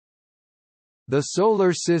The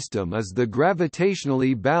Solar System is the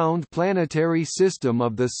gravitationally bound planetary system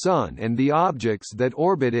of the Sun and the objects that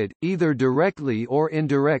orbit it, either directly or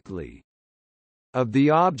indirectly. Of the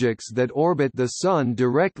objects that orbit the Sun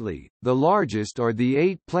directly, the largest are the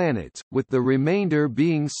 8 planets, with the remainder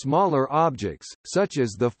being smaller objects, such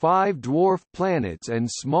as the 5 dwarf planets and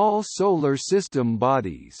small Solar System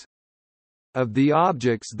bodies. Of the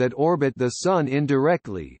objects that orbit the Sun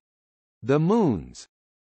indirectly—the moons,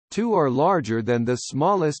 2 are larger than the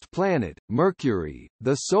smallest planet, Mercury.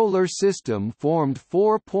 The Solar System formed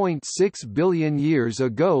 4.6 billion years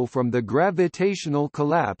ago from the gravitational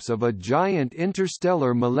collapse of a giant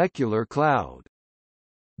interstellar molecular cloud.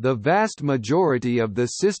 The vast majority of the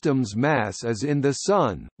system's mass is in the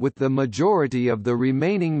Sun, with the majority of the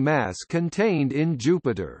remaining mass contained in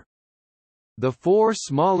Jupiter. The 4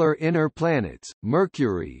 smaller inner planets,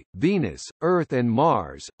 Mercury, Venus, Earth and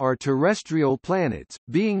Mars, are terrestrial planets,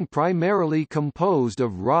 being primarily composed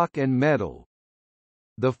of rock and metal.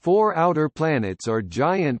 The 4 outer planets are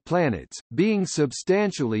giant planets, being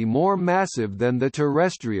substantially more massive than the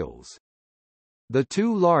terrestrials. The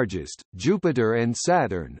 2 largest, Jupiter and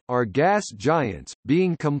Saturn, are gas giants,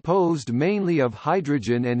 being composed mainly of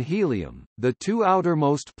hydrogen and helium. The 2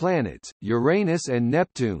 outermost planets, Uranus and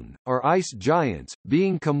Neptune, are ice giants,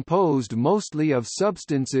 being composed mostly of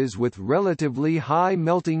substances with relatively high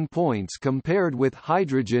melting points compared with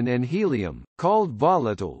hydrogen and helium, called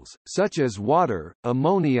volatiles, such as water,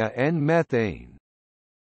 ammonia and methane.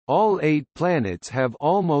 All 8 planets have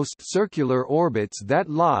almost circular orbits that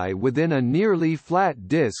lie within a nearly flat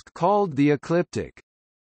disk called the ecliptic.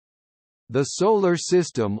 The Solar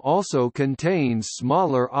System also contains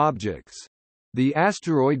smaller objects. The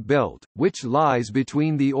asteroid belt, which lies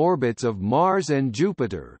between the orbits of Mars and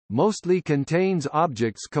Jupiter, mostly contains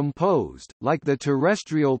objects composed, like the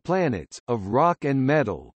terrestrial planets, of rock and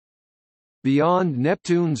metal. Beyond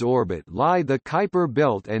Neptune's orbit lie the Kuiper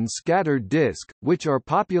belt and scattered disk, which are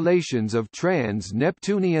populations of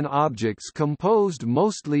Trans-Neptunian objects composed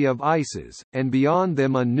mostly of ices, and beyond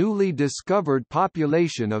them a newly discovered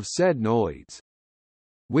population of sednoids.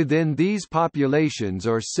 Within these populations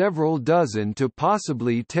are several dozen to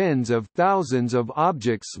possibly tens of thousands of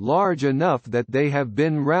objects large enough that they have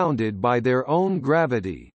been rounded by their own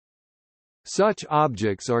gravity. Such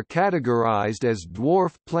objects are categorized as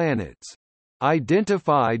dwarf planets.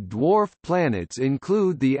 Identified dwarf planets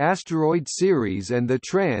include the asteroid Ceres and the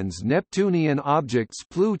Trans-Neptunian objects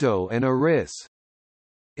Pluto and Eris.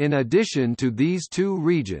 In addition to these 2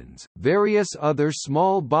 regions, various other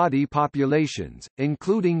small body populations,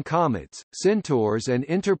 including comets, centaurs and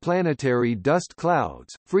interplanetary dust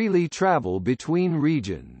clouds, freely travel between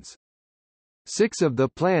regions. 6 of the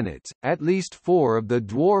planets, at least 4 of the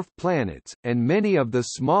dwarf planets, and many of the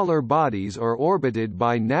smaller bodies are orbited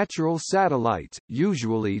by natural satellites,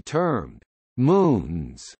 usually termed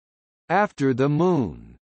moons, after the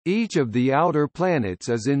Moon. Each of the outer planets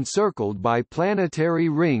is encircled by planetary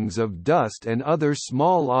rings of dust and other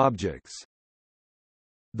small objects.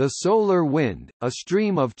 The solar wind, a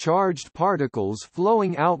stream of charged particles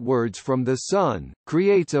flowing outwards from the Sun,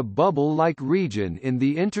 creates a bubble-like region in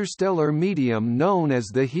the interstellar medium known as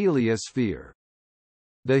the heliosphere.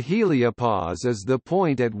 The heliopause is the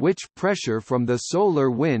point at which pressure from the solar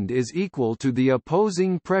wind is equal to the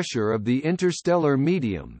opposing pressure of the interstellar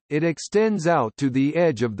medium. It extends out to the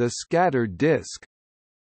edge of the scattered disk.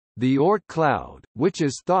 The Oort cloud, which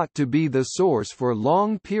is thought to be the source for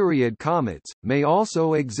long-period comets, may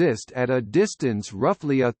also exist at a distance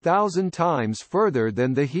roughly 1,000 times further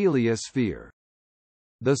than the heliosphere.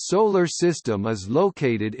 The Solar System is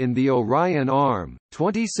located in the Orion Arm,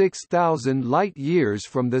 26,000 light-years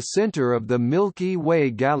from the center of the Milky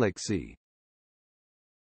Way galaxy.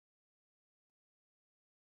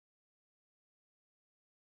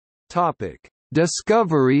 Topic: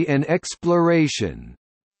 Discovery and exploration.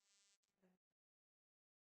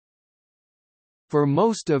 For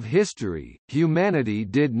most of history, humanity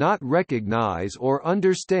did not recognize or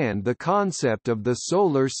understand the concept of the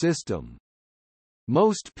Solar System.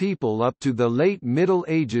 Most people up to the late Middle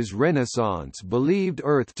Ages Renaissance believed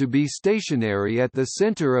Earth to be stationary at the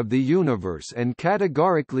center of the universe and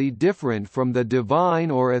categorically different from the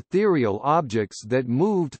divine or ethereal objects that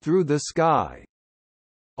moved through the sky.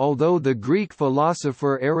 Although the Greek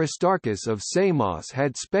philosopher Aristarchus of Samos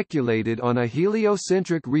had speculated on a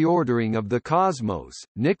heliocentric reordering of the cosmos,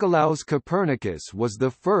 Nicolaus Copernicus was the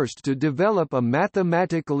first to develop a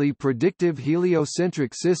mathematically predictive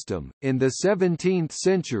heliocentric system. In the 17th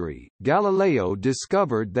century, Galileo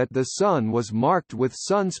discovered that the Sun was marked with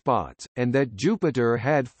sunspots, and that Jupiter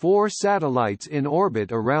had 4 satellites in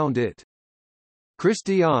orbit around it.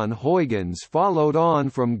 Christian Huygens followed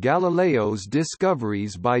on from Galileo's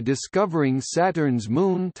discoveries by discovering Saturn's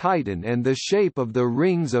moon Titan and the shape of the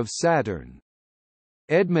rings of Saturn.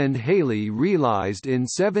 Edmund Halley realized in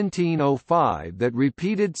 1705 that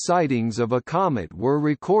repeated sightings of a comet were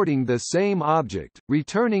recording the same object,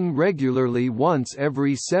 returning regularly once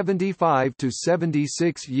every 75 to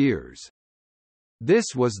 76 years.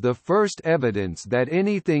 This was the first evidence that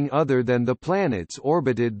anything other than the planets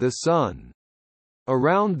orbited the Sun.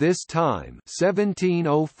 Around this time,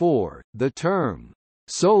 1704, the term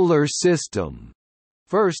 «solar system»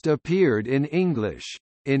 first appeared in English.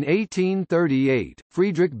 In 1838,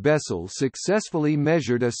 Friedrich Bessel successfully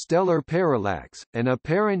measured a stellar parallax, an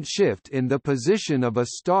apparent shift in the position of a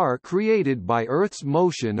star created by Earth's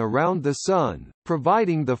motion around the Sun,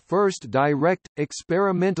 providing the first direct,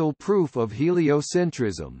 experimental proof of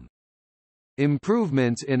heliocentrism.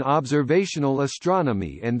 Improvements in observational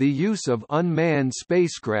astronomy and the use of unmanned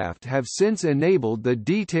spacecraft have since enabled the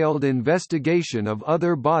detailed investigation of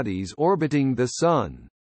other bodies orbiting the Sun.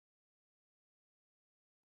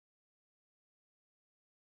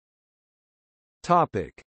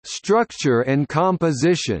 Topic: Structure and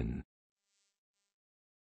composition.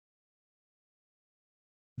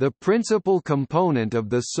 The principal component of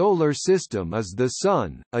the Solar System is the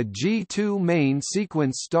Sun, a G2 main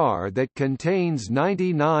sequence star that contains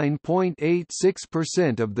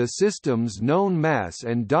 99.86% of the system's known mass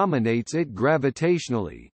and dominates it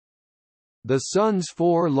gravitationally. The Sun's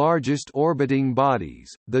four largest orbiting bodies,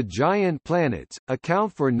 the giant planets,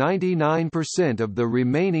 account for 99% of the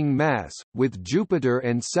remaining mass, with Jupiter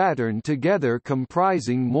and Saturn together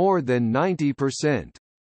comprising more than 90%.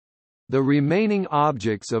 The remaining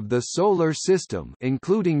objects of the Solar System,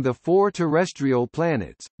 including the four terrestrial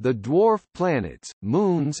planets, the dwarf planets,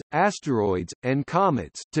 moons, asteroids, and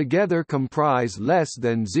comets, together comprise less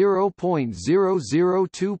than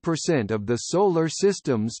 0.002% of the Solar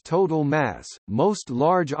System's total mass. Most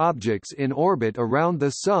large objects in orbit around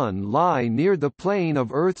the Sun lie near the plane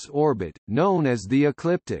of Earth's orbit, known as the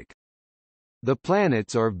ecliptic. The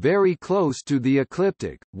planets are very close to the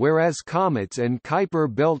ecliptic, whereas comets and Kuiper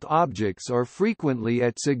belt objects are frequently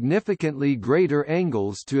at significantly greater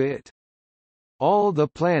angles to it. All the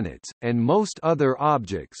planets, and most other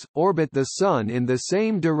objects, orbit the Sun in the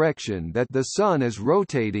same direction that the Sun is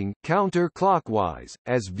rotating, counterclockwise,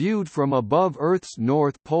 as viewed from above Earth's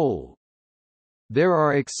north pole. There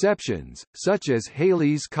are exceptions, such as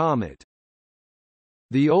Halley's Comet.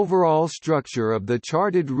 The overall structure of the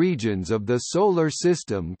charted regions of the Solar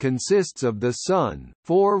System consists of the Sun,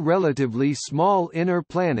 four relatively small inner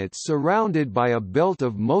planets surrounded by a belt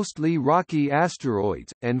of mostly rocky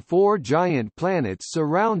asteroids, and four giant planets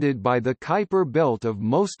surrounded by the Kuiper belt of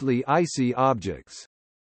mostly icy objects.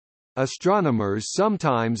 Astronomers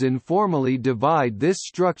sometimes informally divide this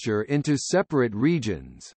structure into separate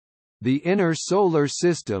regions. The inner Solar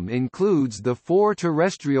System includes the four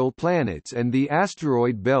terrestrial planets and the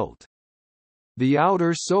asteroid belt. The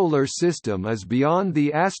outer Solar System is beyond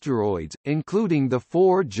the asteroids, including the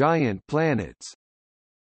four giant planets.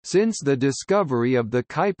 Since the discovery of the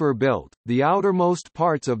Kuiper belt, the outermost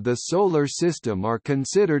parts of the Solar System are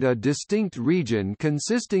considered a distinct region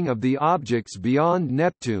consisting of the objects beyond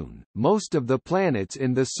Neptune. Most of the planets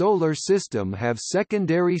in the Solar System have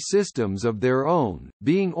secondary systems of their own,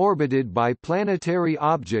 being orbited by planetary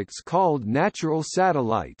objects called natural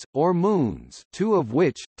satellites, or moons, two of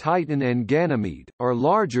which, Titan and Ganymede, are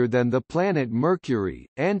larger than the planet Mercury,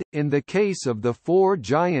 and, in the case of the four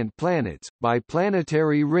giant planets, by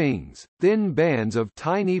planetary rings, thin bands of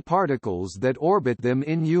tiny particles that orbit them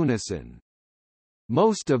in unison.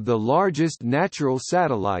 Most of the largest natural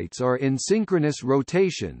satellites are in synchronous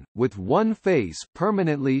rotation, with one face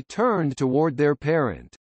permanently turned toward their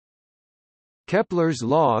parent. Kepler's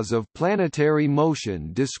laws of planetary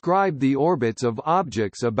motion describe the orbits of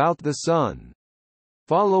objects about the Sun.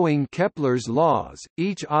 Following Kepler's laws,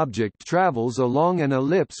 each object travels along an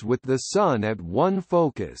ellipse with the Sun at one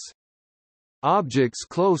focus. Objects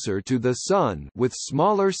closer to the Sun with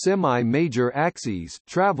smaller semi-major axes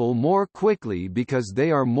travel more quickly because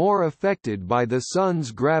they are more affected by the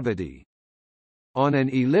Sun's gravity. On an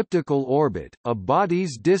elliptical orbit, a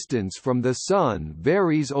body's distance from the Sun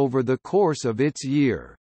varies over the course of its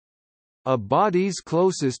year. A body's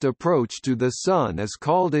closest approach to the Sun is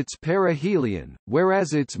called its perihelion,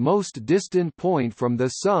 whereas its most distant point from the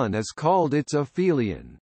Sun is called its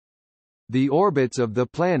aphelion. The orbits of the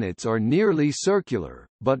planets are nearly circular,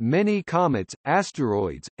 but many comets,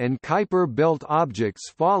 asteroids, and Kuiper belt objects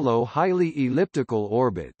follow highly elliptical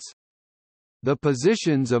orbits. The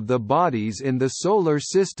positions of the bodies in the Solar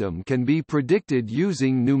System can be predicted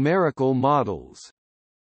using numerical models.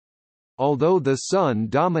 Although the Sun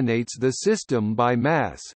dominates the system by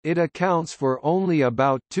mass, it accounts for only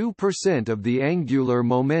about 2% of the angular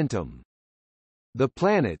momentum. The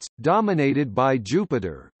planets, dominated by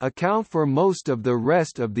Jupiter, account for most of the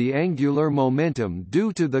rest of the angular momentum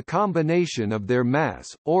due to the combination of their mass,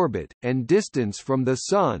 orbit, and distance from the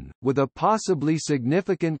Sun, with a possibly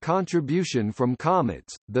significant contribution from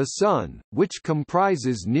comets. The Sun, which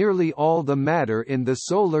comprises nearly all the matter in the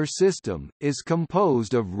Solar System, is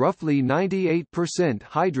composed of roughly 98%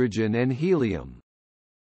 hydrogen and helium.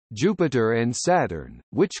 Jupiter and Saturn,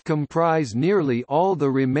 which comprise nearly all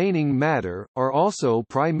the remaining matter, are also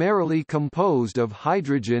primarily composed of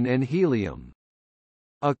hydrogen and helium.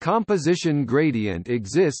 A composition gradient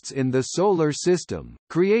exists in the Solar System,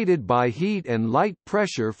 created by heat and light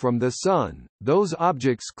pressure from the Sun. Those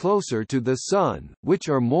objects closer to the Sun, which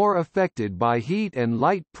are more affected by heat and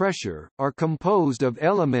light pressure, are composed of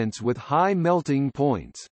elements with high melting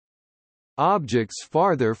points. Objects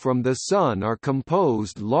farther from the Sun are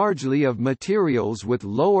composed largely of materials with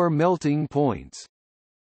lower melting points.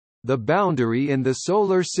 The boundary in the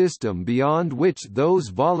Solar System beyond which those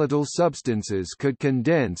volatile substances could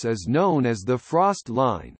condense is known as the frost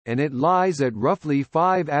line, and it lies at roughly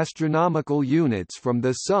 5 astronomical units from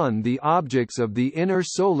the Sun. The objects of the inner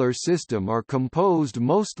Solar System are composed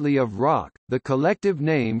mostly of rock, the collective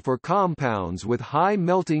name for compounds with high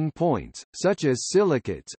melting points, such as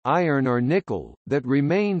silicates, iron or nickel, that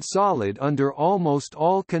remain solid under almost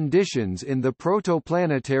all conditions in the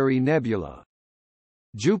protoplanetary nebula.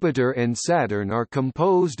 Jupiter and Saturn are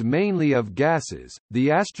composed mainly of gases,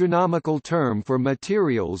 the astronomical term for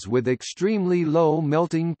materials with extremely low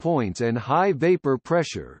melting points and high vapor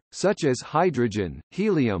pressure, such as hydrogen,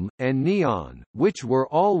 helium, and neon, which were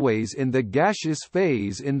always in the gaseous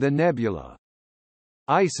phase in the nebula.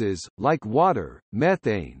 Ices, like water,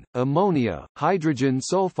 methane, ammonia, hydrogen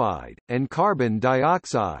sulfide, and carbon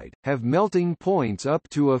dioxide, have melting points up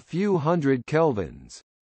to a few hundred kelvins.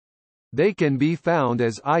 They can be found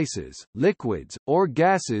as ices, liquids, or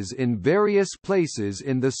gases in various places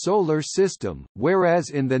in the Solar System, whereas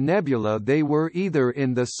in the nebula they were either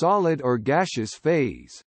in the solid or gaseous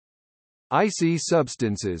phase. Icy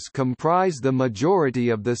substances comprise the majority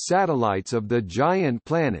of the satellites of the giant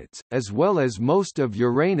planets, as well as most of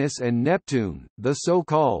Uranus and Neptune, the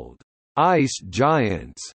so-called ice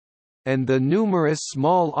giants, and the numerous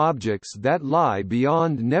small objects that lie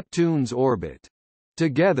beyond Neptune's orbit.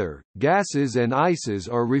 Together, gases and ices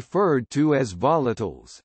are referred to as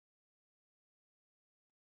volatiles.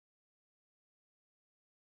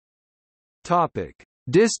 Topic: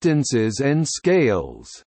 Distances and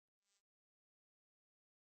scales.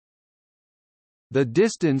 The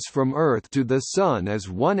distance from Earth to the Sun is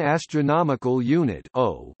 1 astronomical unit,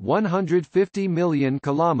 150 million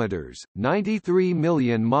kilometers, 93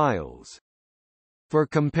 million miles. For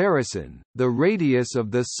comparison, the radius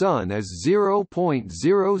of the Sun is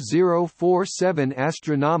 0.0047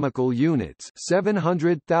 astronomical units,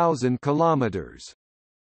 700,000 kilometers.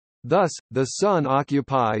 Thus, the Sun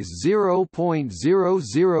occupies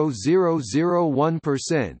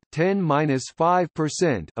 0.00001%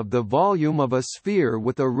 10⁻⁵% of the volume of a sphere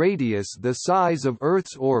with a radius the size of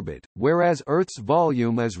Earth's orbit, whereas Earth's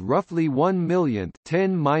volume is roughly 1/1,000,000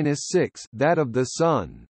 10⁻⁶ that of the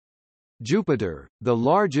Sun. Jupiter, the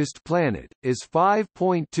largest planet, is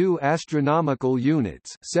 5.2 astronomical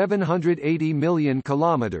units, 780 million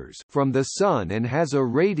kilometers from the Sun and has a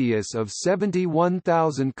radius of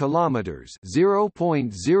 71,000 kilometers,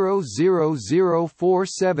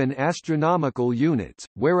 0.00047 astronomical units,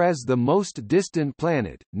 whereas the most distant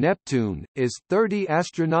planet, Neptune, is 30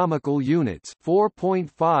 astronomical units,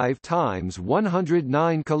 4.5 times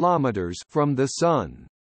 109 kilometers from the Sun.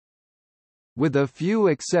 With a few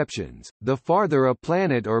exceptions, the farther a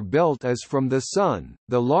planet or belt is from the Sun,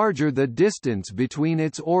 the larger the distance between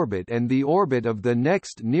its orbit and the orbit of the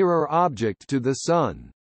next nearer object to the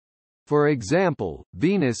Sun. For example,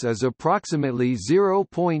 Venus is approximately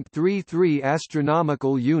 0.33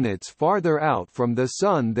 astronomical units farther out from the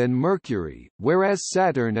Sun than Mercury, whereas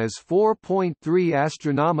Saturn is 4.3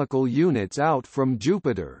 astronomical units out from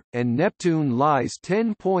Jupiter, and Neptune lies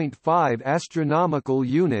 10.5 astronomical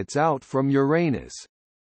units out from Uranus.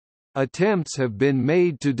 Attempts have been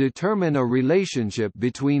made to determine a relationship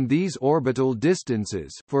between these orbital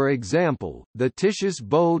distances, for example, the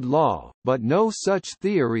Titius-Bode law, but no such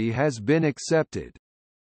theory has been accepted.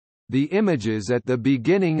 The images at the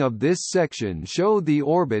beginning of this section show the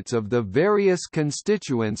orbits of the various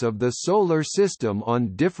constituents of the Solar System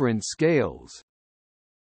on different scales.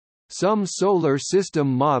 Some solar system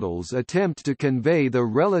models attempt to convey the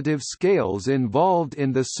relative scales involved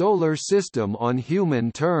in the solar system on human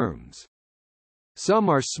terms. Some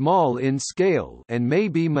are small in scale and may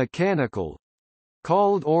be mechanical,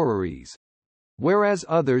 called orreries, whereas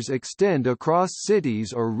others extend across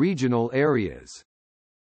cities or regional areas.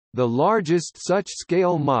 The largest such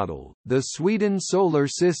scale model, the Sweden Solar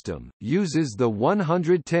System, uses the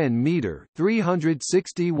 110-metre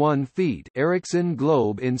 (361 feet) Ericsson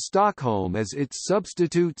globe in Stockholm as its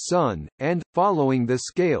substitute sun, and, following the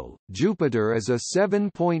scale, Jupiter is a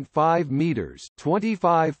 7.5 metres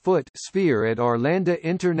 (25-foot) sphere at Arlanda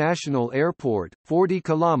International Airport, 40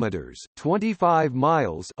 kilometres (25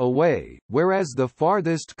 miles) away, whereas the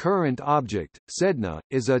farthest current object, Sedna,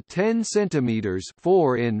 is a 10 centimetres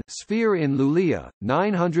 (4 in) sphere in Luleå,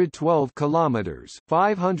 912 kilometers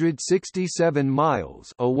 (567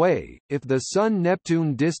 miles) away. If the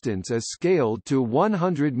Sun-Neptune distance is scaled to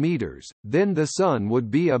 100 meters, then the Sun would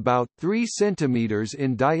be about 3 centimeters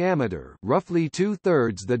in diameter, roughly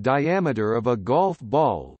two-thirds the diameter of a golf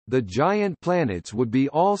ball. The giant planets would be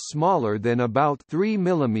all smaller than about 3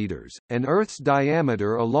 millimeters, and Earth's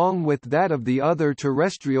diameter along with that of the other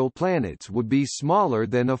terrestrial planets would be smaller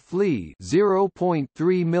than a flea,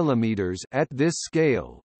 0.3 millimeters at this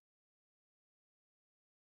scale.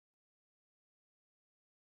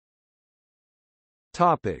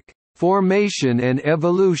 Topic: Formation and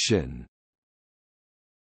evolution.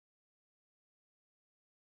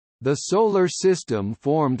 The Solar System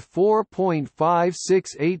formed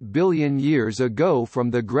 4.568 billion years ago from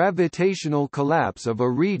the gravitational collapse of a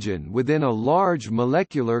region within a large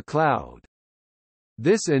molecular cloud.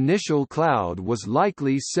 This initial cloud was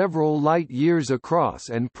likely several light-years across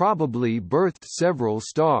and probably birthed several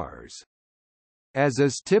stars. As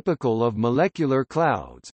is typical of molecular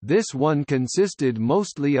clouds, this one consisted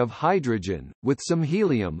mostly of hydrogen, with some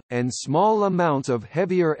helium, and small amounts of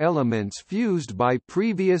heavier elements fused by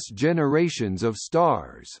previous generations of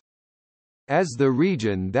stars. As the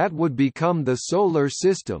region that would become the Solar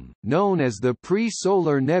System, known as the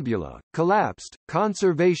pre-solar nebula, collapsed,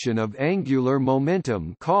 conservation of angular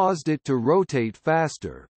momentum caused it to rotate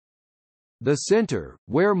faster. The center,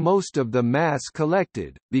 where most of the mass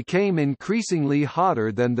collected, became increasingly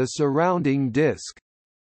hotter than the surrounding disk.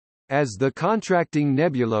 As the contracting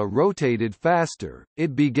nebula rotated faster,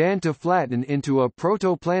 it began to flatten into a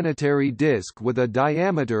protoplanetary disk with a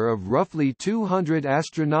diameter of roughly 200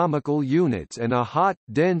 astronomical units and a hot,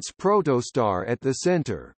 dense protostar at the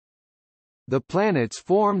center. The planets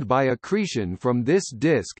formed by accretion from this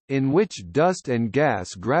disk, in which dust and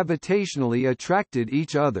gas gravitationally attracted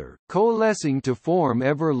each other, coalescing to form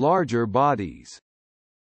ever larger bodies.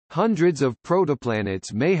 Hundreds of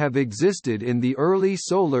protoplanets may have existed in the early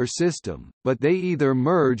Solar System, but they either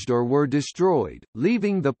merged or were destroyed,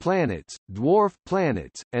 leaving the planets, dwarf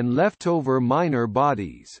planets, and leftover minor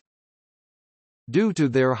bodies. Due to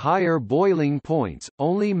their higher boiling points,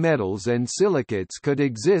 only metals and silicates could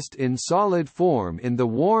exist in solid form in the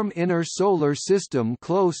warm inner Solar System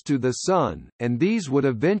close to the Sun, and these would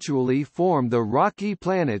eventually form the rocky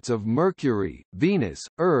planets of Mercury, Venus,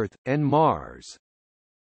 Earth, and Mars.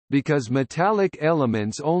 Because metallic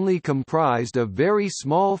elements only comprised a very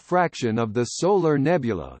small fraction of the solar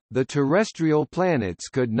nebula, the terrestrial planets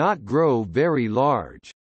could not grow very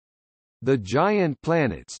large. The giant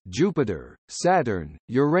planets Jupiter, Saturn,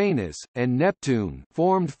 Uranus, and Neptune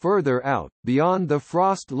formed further out, beyond the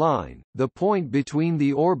frost line, the point between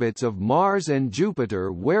the orbits of Mars and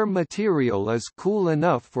Jupiter where material is cool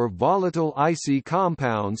enough for volatile icy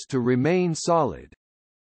compounds to remain solid.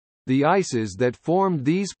 The ices that formed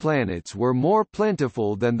these planets were more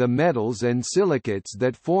plentiful than the metals and silicates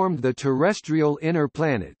that formed the terrestrial inner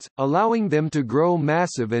planets, allowing them to grow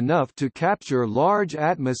massive enough to capture large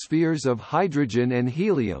atmospheres of hydrogen and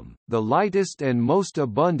helium, the lightest and most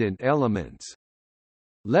abundant elements.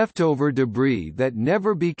 Leftover debris that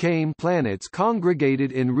never became planets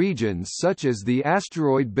congregated in regions such as the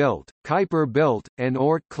asteroid belt, Kuiper belt, and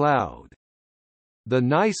Oort cloud. The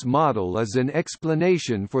NICE model is an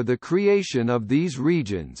explanation for the creation of these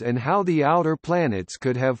regions and how the outer planets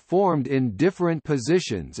could have formed in different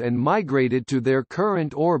positions and migrated to their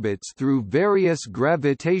current orbits through various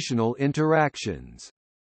gravitational interactions.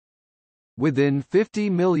 Within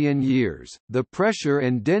 50 million years, the pressure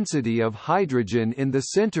and density of hydrogen in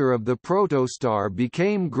the center of the protostar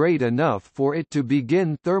became great enough for it to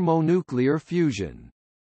begin thermonuclear fusion.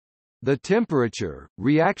 The temperature,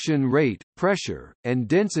 reaction rate, pressure, and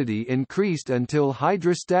density increased until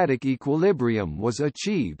hydrostatic equilibrium was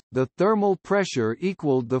achieved. The thermal pressure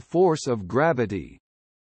equaled the force of gravity.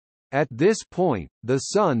 At this point, the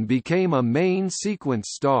Sun became a main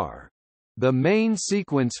sequence star. The main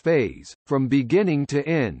sequence phase, from beginning to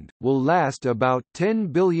end, will last about 10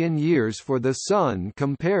 billion years for the Sun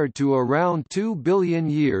compared to around 2 billion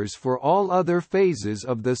years for all other phases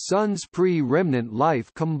of the Sun's pre-remnant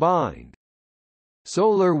life combined.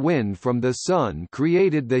 Solar wind from the Sun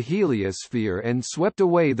created the heliosphere and swept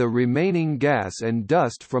away the remaining gas and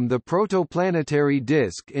dust from the protoplanetary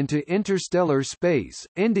disk into interstellar space,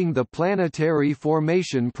 ending the planetary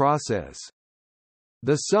formation process.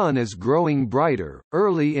 The Sun is growing brighter.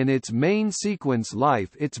 Early in its main sequence life,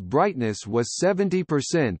 its brightness was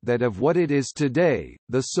 70% that of what it is today.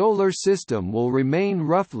 The Solar System will remain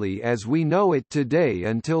roughly as we know it today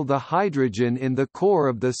until the hydrogen in the core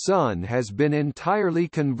of the Sun has been entirely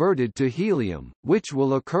converted to helium, which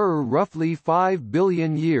will occur roughly 5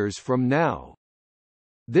 billion years from now.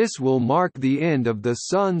 This will mark the end of the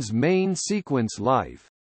Sun's main sequence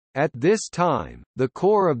life. At this time, the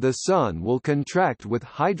core of the Sun will contract with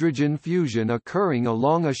hydrogen fusion occurring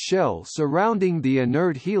along a shell surrounding the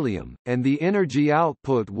inert helium, and the energy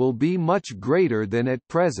output will be much greater than at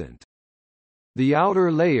present. The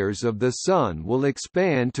outer layers of the Sun will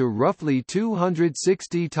expand to roughly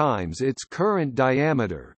 260 times its current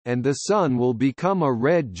diameter, and the Sun will become a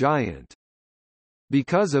red giant.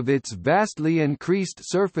 Because of its vastly increased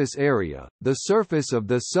surface area, the surface of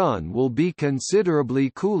the Sun will be considerably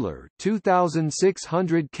cooler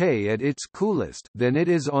 2600 K at its coolest than it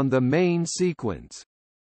is on the main sequence.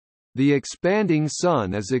 The expanding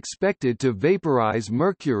Sun is expected to vaporize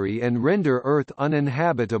Mercury and render Earth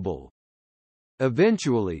uninhabitable.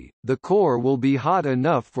 Eventually, the core will be hot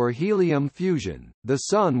enough for helium fusion. The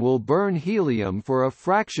Sun will burn helium for a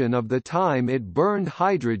fraction of the time it burned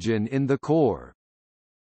hydrogen in the core.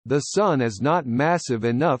 The Sun is not massive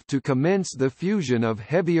enough to commence the fusion of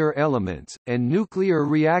heavier elements, and nuclear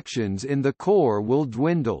reactions in the core will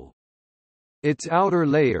dwindle. Its outer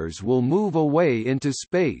layers will move away into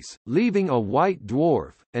space, leaving a white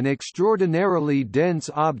dwarf, an extraordinarily dense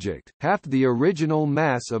object, half the original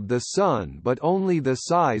mass of the Sun but only the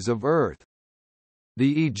size of Earth.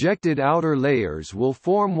 The ejected outer layers will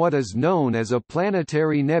form what is known as a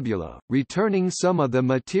planetary nebula, returning some of the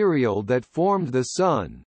material that formed the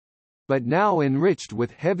Sun, but now enriched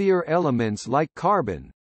with heavier elements like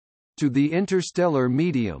carbon, to the interstellar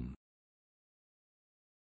medium.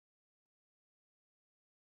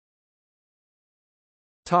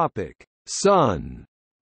 Topic: Sun.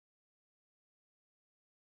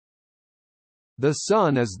 The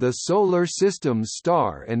Sun is the Solar System's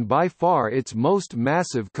star and by far its most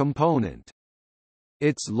massive component.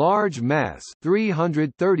 Its large mass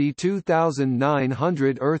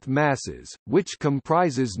 332,900 Earth masses, which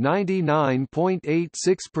comprises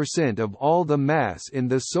 99.86% of all the mass in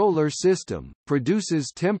the Solar System,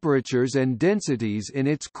 produces temperatures and densities in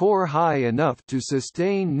its core high enough to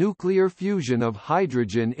sustain nuclear fusion of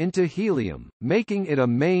hydrogen into helium, making it a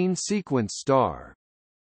main sequence star.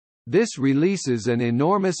 This releases an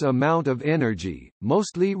enormous amount of energy,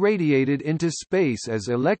 mostly radiated into space as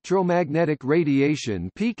electromagnetic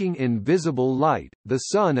radiation peaking in visible light. The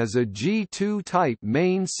Sun is a G2 type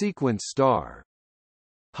main sequence star.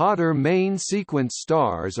 Hotter main sequence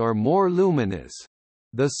stars are more luminous.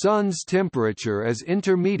 The Sun's temperature is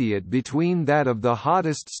intermediate between that of the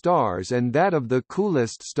hottest stars and that of the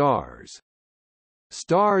coolest stars.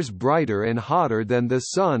 Stars brighter and hotter than the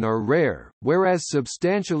Sun are rare, whereas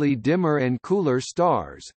substantially dimmer and cooler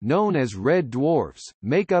stars, known as red dwarfs,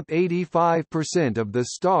 make up 85% of the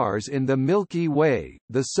stars in the Milky Way.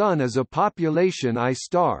 The Sun is a population I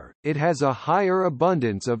star. It has a higher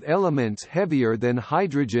abundance of elements heavier than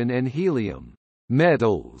hydrogen and helium,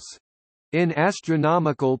 metals, in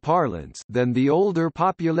astronomical parlance, than the older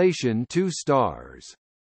population II stars.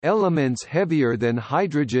 Elements heavier than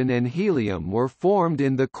hydrogen and helium were formed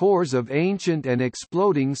in the cores of ancient and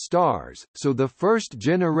exploding stars, so the first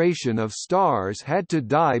generation of stars had to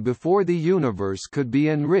die before the universe could be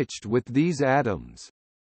enriched with these atoms.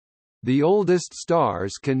 The oldest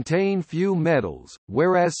stars contain few metals,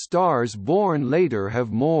 whereas stars born later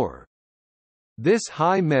have more. This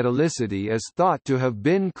high metallicity is thought to have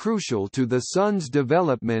been crucial to the Sun's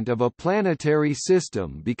development of a planetary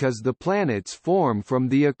system because the planets form from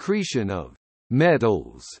the accretion of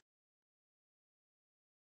metals.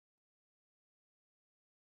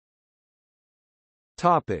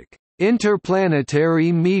 Topic: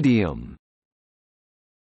 Interplanetary medium.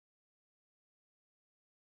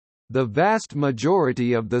 The vast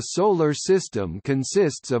majority of the Solar System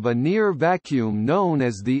consists of a near vacuum known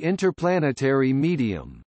as the interplanetary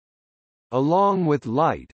medium. Along with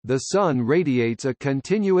light, the Sun radiates a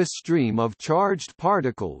continuous stream of charged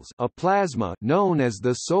particles, a plasma, known as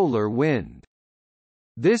the solar wind.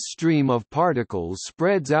 This stream of particles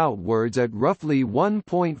spreads outwards at roughly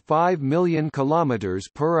 1.5 million kilometers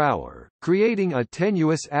per hour, creating a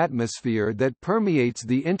tenuous atmosphere that permeates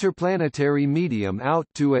the interplanetary medium out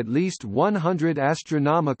to at least 100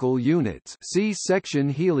 astronomical units. See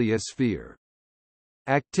section Heliosphere.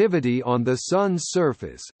 Activity on the Sun's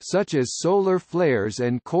surface, such as solar flares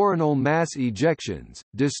and coronal mass ejections,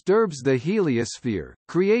 disturbs the heliosphere,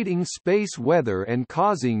 creating space weather and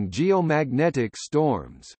causing geomagnetic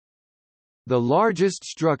storms. The largest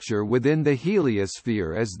structure within the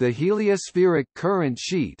heliosphere is the heliospheric current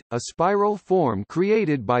sheet, a spiral form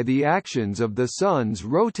created by the actions of the Sun's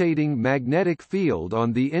rotating magnetic field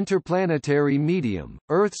on the interplanetary medium.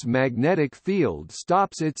 Earth's magnetic field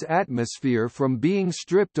stops its atmosphere from being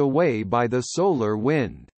stripped away by the solar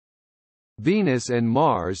wind. Venus and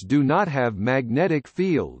Mars do not have magnetic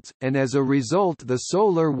fields, and as a result the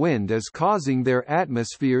solar wind is causing their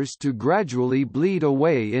atmospheres to gradually bleed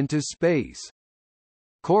away into space.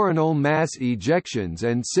 Coronal mass ejections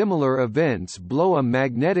and similar events blow a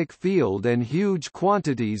magnetic field and huge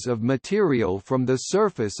quantities of material from the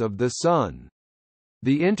surface of the Sun.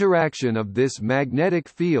 The interaction of this magnetic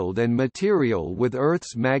field and material with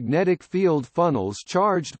Earth's magnetic field funnels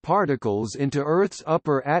charged particles into Earth's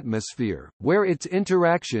upper atmosphere, where its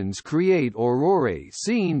interactions create aurorae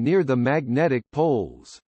seen near the magnetic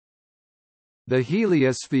poles. The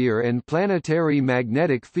heliosphere and planetary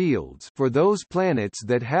magnetic fields, for those planets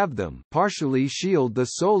that have them, partially shield the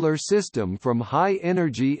solar system from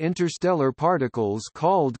high-energy interstellar particles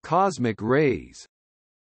called cosmic rays.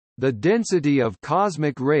 The density of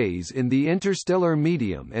cosmic rays in the interstellar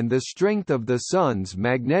medium and the strength of the Sun's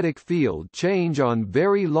magnetic field change on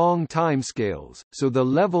very long timescales, so the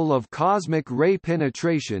level of cosmic ray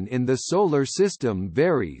penetration in the solar system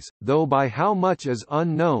varies, though by how much is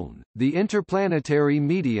unknown. The interplanetary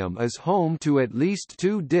medium is home to at least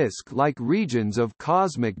two disk-like regions of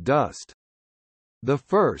cosmic dust. The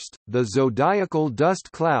first, the zodiacal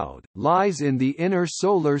dust cloud, lies in the inner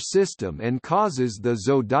solar system and causes the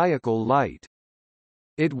zodiacal light.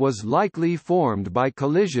 It was likely formed by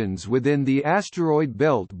collisions within the asteroid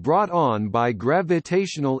belt brought on by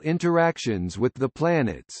gravitational interactions with the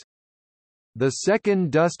planets. The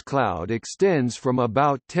second dust cloud extends from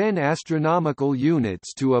about 10 astronomical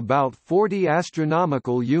units to about 40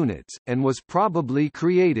 astronomical units, and was probably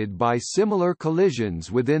created by similar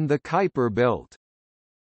collisions within the Kuiper belt.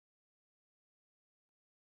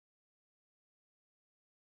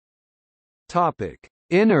 Topic: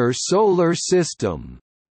 Inner Solar System.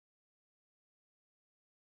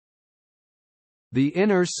 The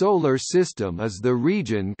inner solar system is the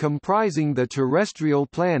region comprising the terrestrial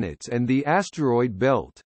planets and the asteroid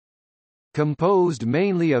belt. Composed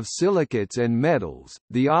mainly of silicates and metals,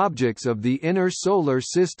 the objects of the inner solar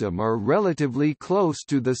system are relatively close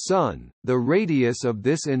to the Sun. The radius of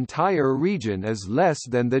this entire region is less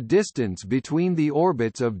than the distance between the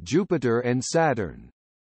orbits of Jupiter and Saturn.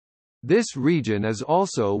 This region is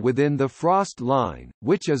also within the frost line,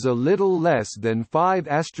 which is a little less than 5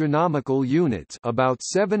 astronomical units, about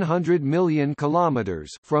 700 million kilometers,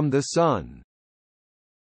 from the Sun.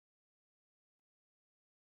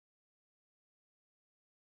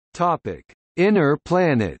 Topic: Inner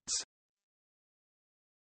planets.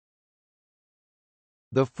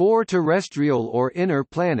 The four terrestrial or inner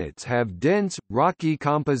planets have dense, rocky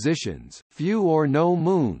compositions, few or no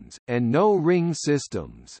moons, and no ring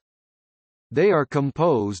systems. They are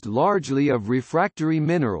composed largely of refractory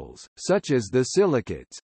minerals, such as the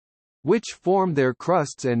silicates, which form their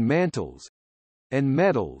crusts and mantles, and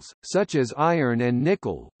metals, such as iron and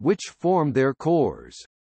nickel, which form their cores.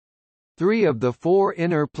 3 of the 4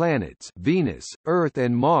 inner planets, Venus, Earth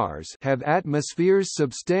and Mars, have atmospheres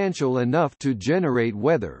substantial enough to generate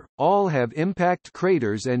weather. All have impact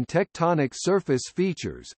craters and tectonic surface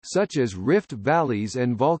features, such as rift valleys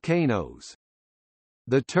and volcanoes.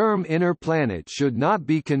 The term inner planet should not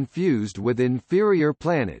be confused with inferior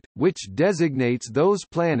planet, which designates those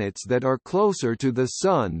planets that are closer to the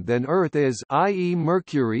Sun than Earth is, i.e.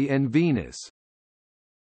 Mercury and Venus.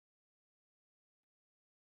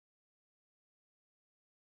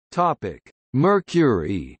 Topic: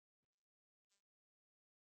 Mercury.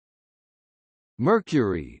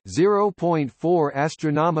 Mercury, 0.4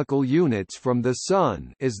 astronomical units from the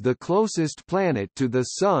Sun, is the closest planet to the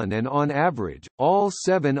Sun and on average, all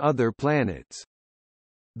 7 other planets.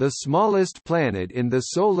 The smallest planet in the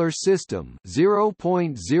Solar System,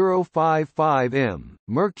 0.055 m,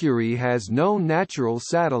 Mercury has no natural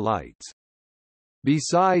satellites.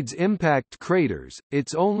 Besides impact craters,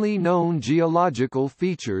 its only known geological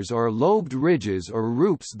features are lobed ridges or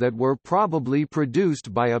roops that were probably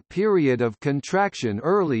produced by a period of contraction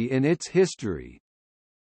early in its history.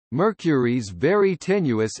 Mercury's very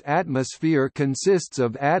tenuous atmosphere consists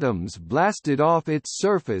of atoms blasted off its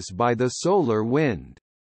surface by the solar wind.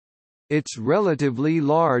 Its relatively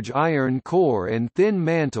large iron core and thin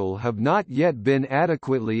mantle have not yet been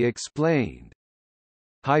adequately explained.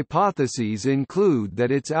 Hypotheses include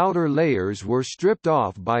that its outer layers were stripped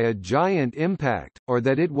off by a giant impact, or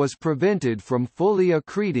that it was prevented from fully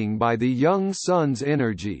accreting by the young Sun's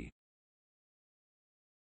energy.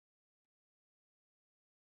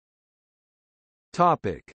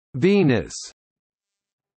 Venus.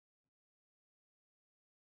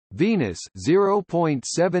 Venus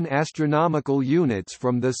 0.7 astronomical units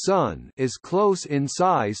from the Sun is close in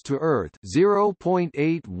size to Earth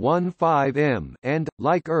 0.815 m and,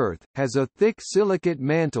 like Earth, has a thick silicate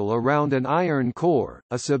mantle around an iron core,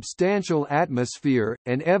 a substantial atmosphere,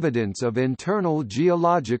 and evidence of internal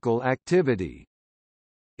geological activity.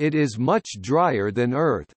 It is much drier than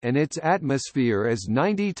Earth, and its atmosphere is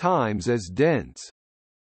 90 times as dense.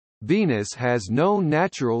 Venus has no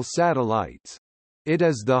natural satellites. It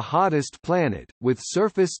is the hottest planet, with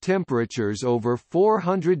surface temperatures over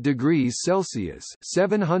 400 degrees Celsius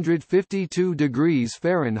 (752 degrees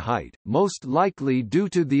Fahrenheit), most likely due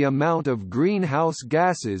to the amount of greenhouse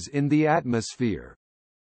gases in the atmosphere.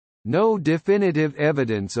 No definitive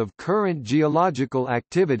evidence of current geological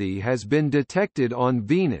activity has been detected on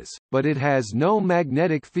Venus, but it has no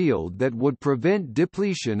magnetic field that would prevent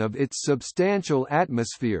depletion of its substantial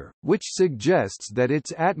atmosphere, which suggests that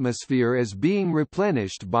its atmosphere is being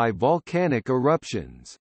replenished by volcanic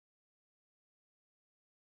eruptions.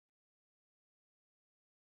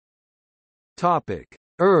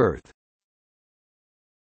 Earth.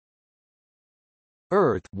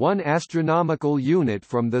 Earth, 1 astronomical unit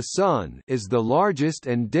from the Sun, is the largest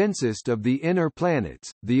and densest of the inner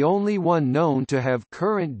planets, the only one known to have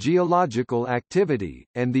current geological activity,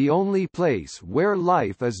 and the only place where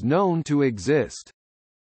life is known to exist.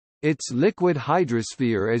 Its liquid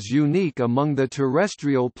hydrosphere is unique among the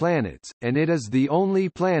terrestrial planets, and it is the only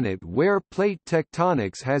planet where plate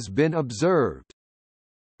tectonics has been observed.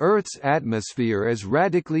 Earth's atmosphere is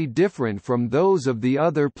radically different from those of the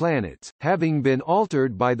other planets, having been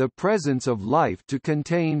altered by the presence of life to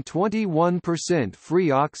contain 21% free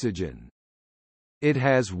oxygen. It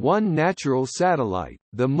has one natural satellite,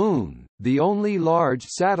 the Moon, the only large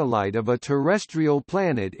satellite of a terrestrial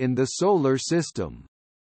planet in the Solar System.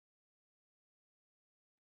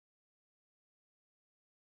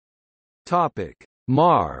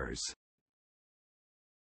 Mars.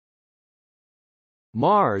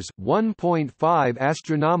 Mars, 1.5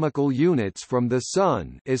 astronomical units from the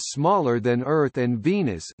Sun, is smaller than Earth and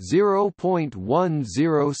Venus,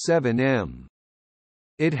 0.107 m.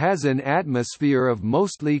 It has an atmosphere of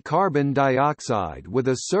mostly carbon dioxide with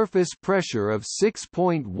a surface pressure of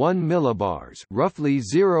 6.1 millibars, roughly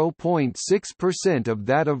 0.6% of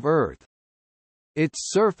that of Earth.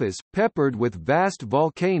 Its surface, peppered with vast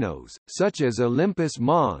volcanoes, such as Olympus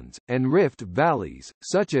Mons, and rift valleys,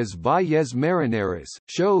 such as Valles Marineris,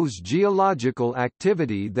 shows geological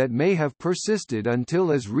activity that may have persisted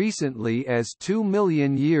until as recently as 2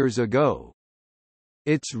 million years ago.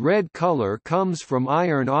 Its red color comes from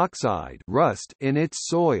iron oxide rust in its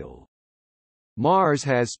soil. Mars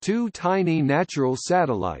has 2 tiny natural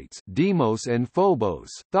satellites, Deimos and Phobos,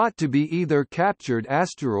 thought to be either captured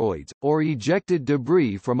asteroids, or ejected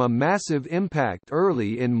debris from a massive impact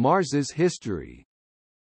early in Mars's history.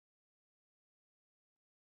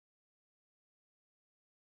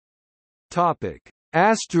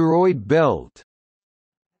 Asteroid belt.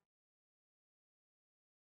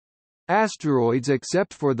 Asteroids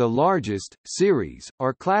except for the largest, Ceres,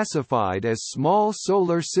 are classified as small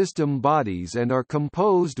solar system bodies and are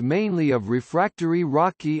composed mainly of refractory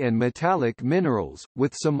rocky and metallic minerals,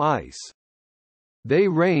 with some ice. They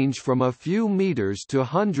range from a few meters to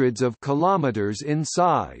hundreds of kilometers in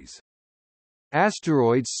size.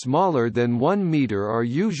 Asteroids smaller than 1 meter are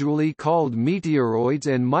usually called meteoroids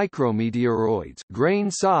and micrometeoroids,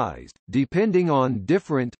 grain-sized, depending on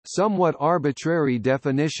different, somewhat arbitrary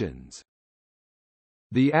definitions.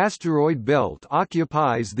 The asteroid belt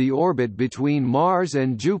occupies the orbit between Mars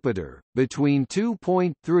and Jupiter, between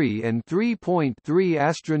 2.3 and 3.3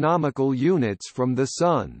 astronomical units from the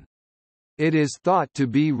Sun. It is thought to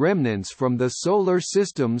be remnants from the Solar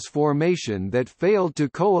System's formation that failed to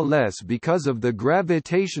coalesce because of the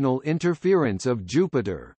gravitational interference of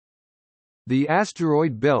Jupiter. The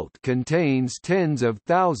asteroid belt contains tens of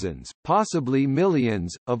thousands, possibly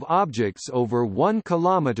millions, of objects over 1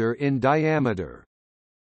 kilometer in diameter.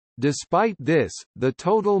 Despite this, the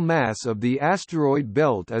total mass of the asteroid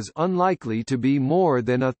belt is unlikely to be more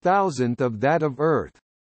than 1,000th of that of Earth.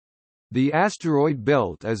 The asteroid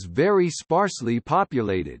belt is very sparsely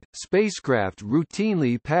populated. Spacecraft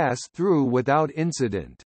routinely pass through without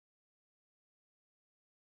incident.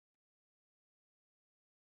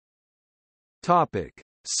 Topic: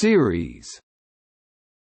 Ceres.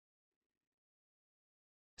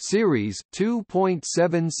 Ceres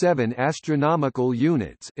 2.77 astronomical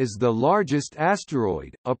units is the largest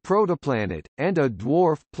asteroid, a protoplanet, and a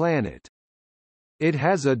dwarf planet. It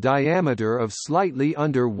has a diameter of slightly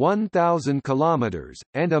under 1,000 kilometers,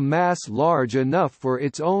 and a mass large enough for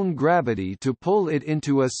its own gravity to pull it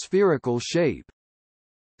into a spherical shape.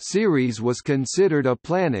 Ceres was considered a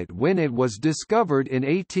planet when it was discovered in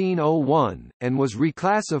 1801, and was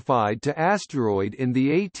reclassified to asteroid in the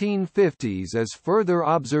 1850s as further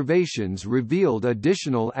observations revealed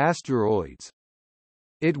additional asteroids.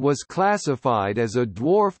 It was classified as a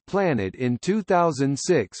dwarf planet in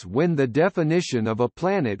 2006 when the definition of a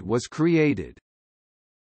planet was created.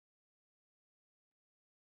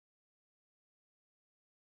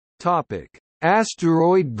 Topic: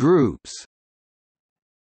 Asteroid groups.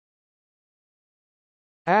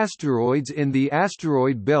 Asteroids in the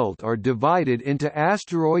asteroid belt are divided into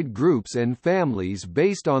asteroid groups and families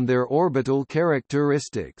based on their orbital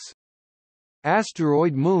characteristics.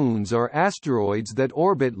 Asteroid moons are asteroids that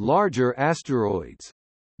orbit larger asteroids.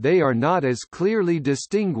 They are not as clearly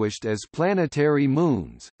distinguished as planetary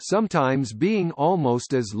moons, sometimes being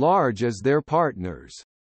almost as large as their partners.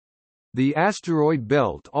 The asteroid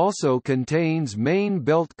belt also contains main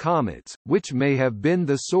belt comets, which may have been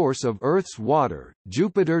the source of Earth's water.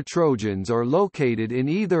 Jupiter Trojans are located in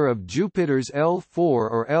either of Jupiter's L4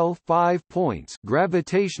 or L5 points,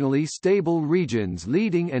 gravitationally stable regions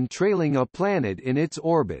leading and trailing a planet in its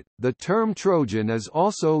orbit. The term Trojan is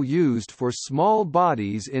also used for small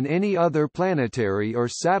bodies in any other planetary or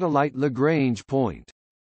satellite Lagrange point.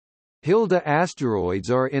 Hilda asteroids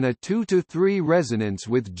are in a 2-to-3 resonance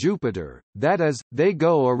with Jupiter, that is, they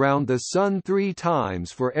go around the Sun 3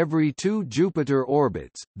 times for every 2 Jupiter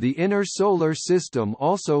orbits. The inner solar system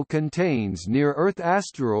also contains near-Earth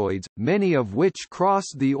asteroids, many of which cross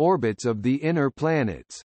the orbits of the inner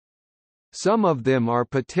planets. Some of them are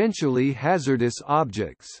potentially hazardous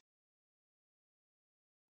objects.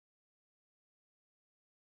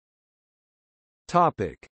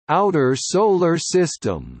 Topic: Outer solar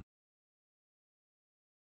system.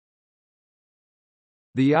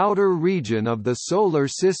 The outer region of the Solar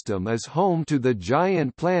System is home to the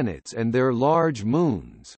giant planets and their large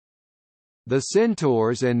moons. The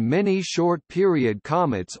Centaurs and many short-period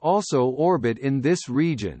comets also orbit in this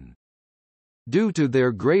region. Due to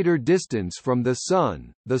their greater distance from the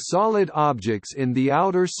Sun, the solid objects in the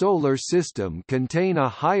outer solar system contain a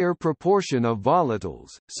higher proportion of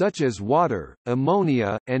volatiles, such as water,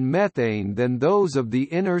 ammonia, and methane than those of the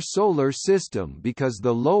inner solar system because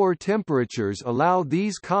the lower temperatures allow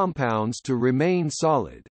these compounds to remain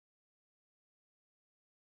solid.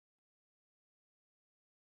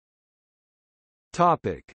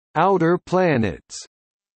 Topic: Outer planets.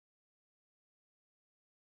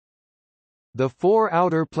 The 4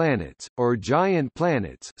 outer planets, or giant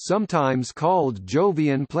planets, sometimes called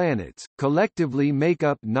Jovian planets, collectively make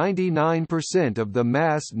up 99% of the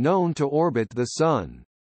mass known to orbit the Sun.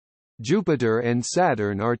 Jupiter and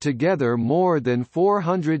Saturn are together more than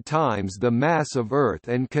 400 times the mass of Earth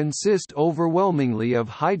and consist overwhelmingly of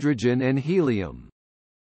hydrogen and helium.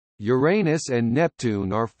 Uranus and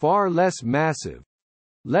Neptune are far less massive,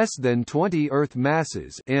 less than 20 Earth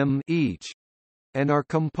masses m each, and are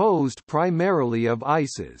composed primarily of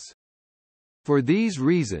ices. For these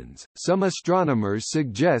reasons, some astronomers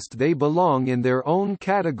suggest they belong in their own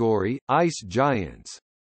category, ice giants.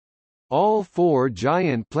 All 4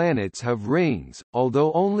 giant planets have rings,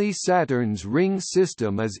 although only Saturn's ring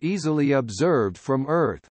system is easily observed from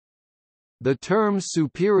Earth. The term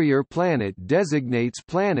superior planet designates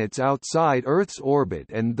planets outside Earth's orbit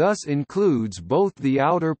and thus includes both the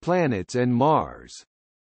outer planets and Mars.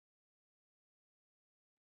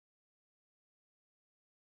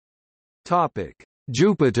 Topic: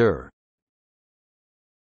 Jupiter.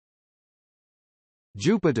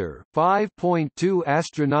 Jupiter, 5.2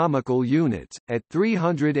 astronomical units at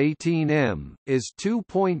 318 m, is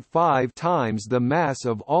 2.5 times the mass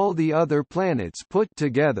of all the other planets put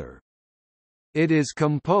together. It is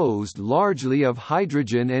composed largely of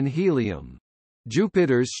hydrogen and helium.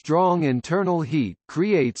 Jupiter's strong internal heat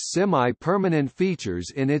creates semi-permanent features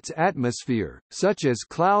in its atmosphere, such as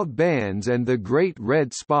cloud bands and the Great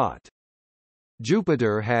Red Spot.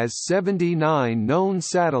 Jupiter has 79 known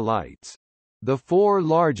satellites. The four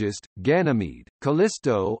largest, Ganymede,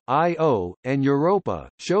 Callisto, Io, and Europa,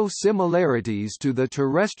 show similarities to the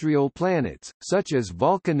terrestrial planets, such as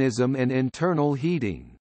volcanism and internal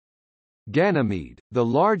heating. Ganymede, the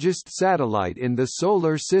largest satellite in the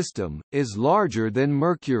Solar System, is larger than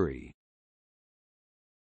Mercury.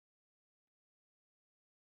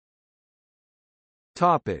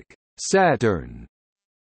 Saturn.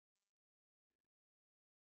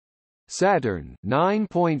 Saturn,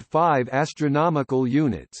 9.5 astronomical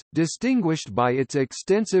units, distinguished by its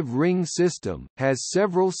extensive ring system, has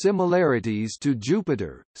several similarities to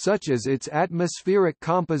Jupiter, such as its atmospheric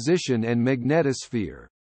composition and magnetosphere.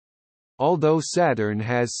 Although Saturn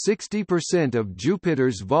has 60% of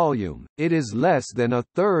Jupiter's volume, it is less than a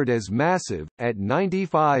third as massive, at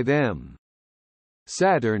 95 m.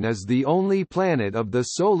 Saturn is the only planet of the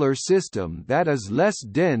Solar System that is less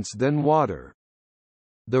dense than water.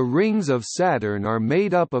 The rings of Saturn are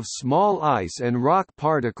made up of small ice and rock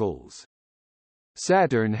particles.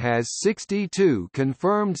 Saturn has 62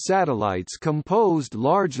 confirmed satellites composed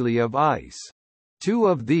largely of ice. Two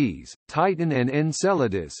of these, Titan and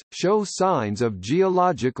Enceladus, show signs of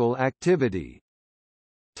geological activity.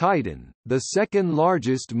 Titan, the second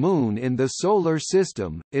largest moon in the Solar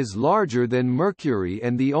System, is larger than Mercury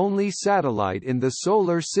and the only satellite in the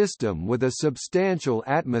Solar System with a substantial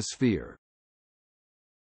atmosphere.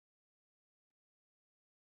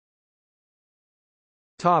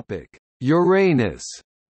 Uranus.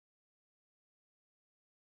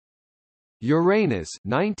 Uranus,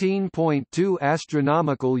 19.2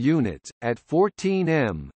 astronomical units, at 14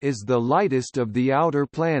 m, is the lightest of the outer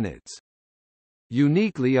planets.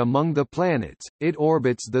 Uniquely among the planets, it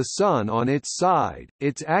orbits the Sun on its side.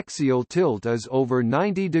 Its axial tilt is over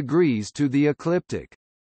 90 degrees to the ecliptic.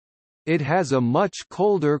 It has a much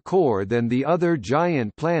colder core than the other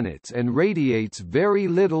giant planets and radiates very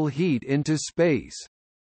little heat into space.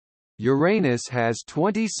 Uranus has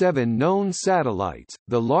 27 known satellites,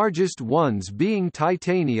 the largest ones being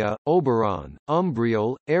Titania, Oberon,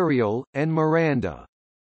 Umbriel, Ariel, and Miranda.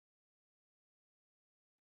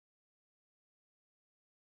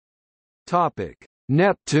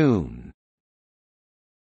 Neptune.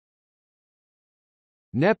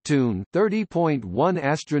 Neptune, 30.1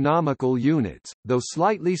 astronomical units, though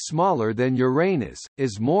slightly smaller than Uranus,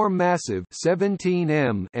 is more massive, 17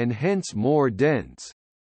 m, and hence more dense.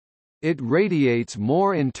 It radiates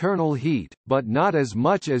more internal heat, but not as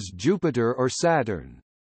much as Jupiter or Saturn.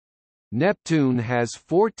 Neptune has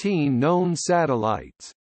 14 known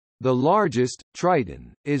satellites. The largest,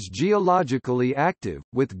 Triton, is geologically active,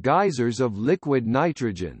 with geysers of liquid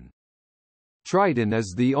nitrogen. Triton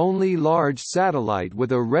is the only large satellite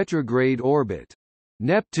with a retrograde orbit.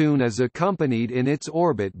 Neptune is accompanied in its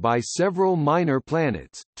orbit by several minor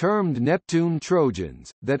planets, termed Neptune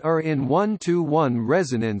Trojans, that are in 1:1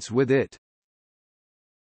 resonance with it.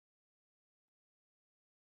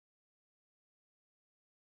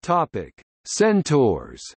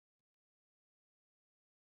 Centaurs.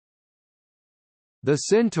 The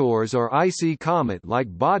Centaurs are icy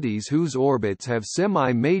comet-like bodies whose orbits have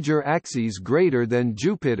semi-major axes greater than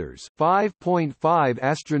Jupiter's 5.5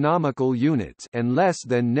 astronomical units and less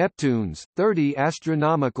than Neptune's 30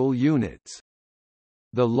 astronomical units.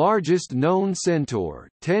 The largest known Centaur,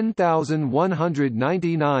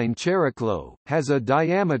 10,199 Chariklo, has a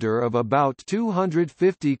diameter of about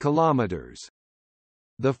 250 kilometers.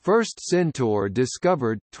 The first Centaur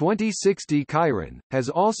discovered, 2060 Chiron, has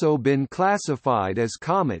also been classified as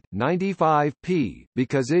Comet 95P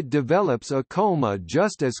because it develops a coma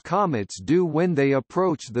just as comets do when they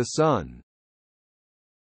approach the Sun.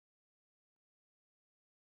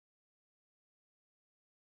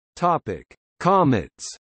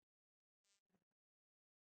 Comets.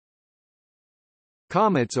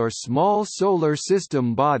 Comets are small solar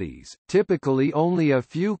system bodies, typically only a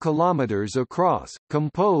few kilometers across,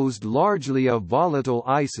 composed largely of volatile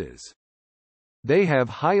ices. They have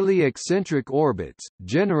highly eccentric orbits,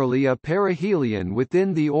 generally a perihelion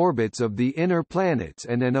within the orbits of the inner planets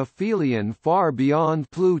and an aphelion far beyond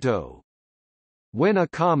Pluto. When a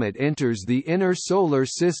comet enters the inner solar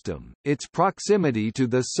system, its proximity to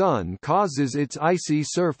the Sun causes its icy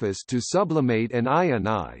surface to sublimate and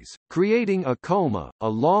ionize, creating a coma, a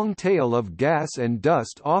long tail of gas and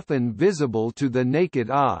dust often visible to the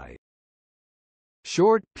naked eye.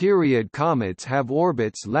 Short-period comets have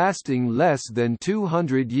orbits lasting less than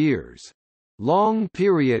 200 years.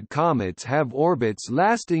 Long-period comets have orbits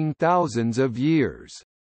lasting thousands of years.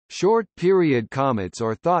 Short-period comets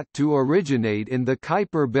are thought to originate in the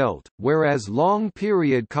Kuiper belt, whereas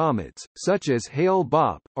long-period comets, such as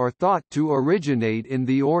Hale-Bopp, are thought to originate in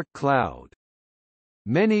the Oort cloud.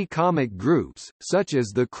 Many comet groups, such as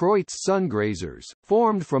the Kreutz sungrazers,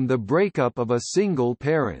 formed from the breakup of a single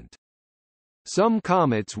parent. Some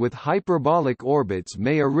comets with hyperbolic orbits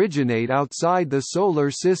may originate outside the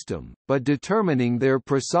Solar System, but determining their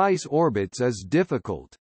precise orbits is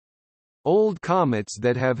difficult. Old comets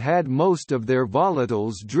that have had most of their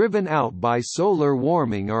volatiles driven out by solar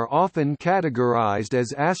warming are often categorized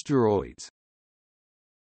as asteroids.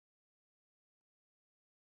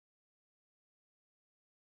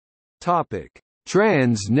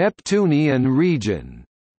 Trans-Neptunian region.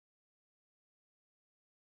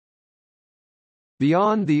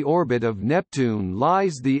 Beyond the orbit of Neptune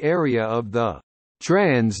lies the area of the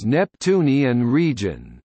Trans-Neptunian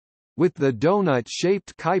region, with the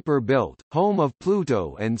donut-shaped Kuiper belt, home of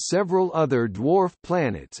Pluto and several other dwarf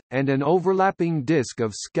planets, and an overlapping disk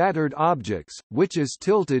of scattered objects, which is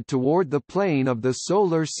tilted toward the plane of the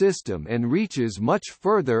Solar System and reaches much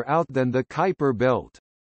further out than the Kuiper belt.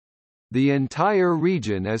 The entire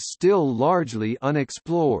region is still largely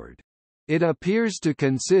unexplored. It appears to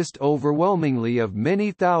consist overwhelmingly of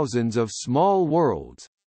many thousands of small worlds,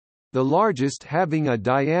 the largest having a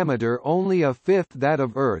diameter only a fifth that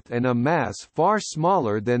of Earth and a mass far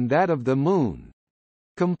smaller than that of the Moon,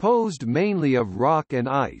 composed mainly of rock and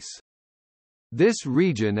ice. This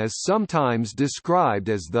region is sometimes described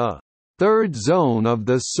as the third zone of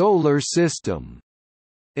the Solar System,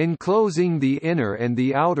 enclosing the inner and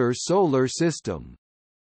the outer Solar System.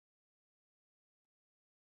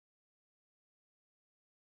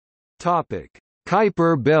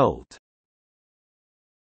 Kuiper belt.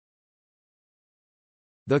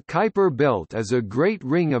 The Kuiper belt is a great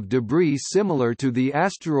ring of debris similar to the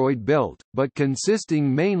asteroid belt, but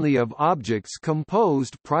consisting mainly of objects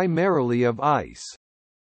composed primarily of ice.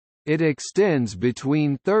 It extends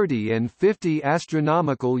between 30 and 50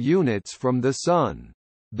 astronomical units from the Sun.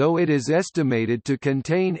 Though it is estimated to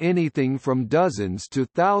contain anything from dozens to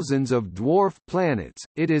thousands of dwarf planets,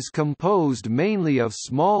 it is composed mainly of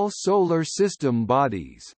small Solar System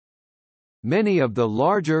bodies. Many of the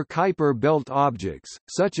larger Kuiper belt objects,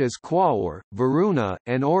 such as Quaoar, Varuna,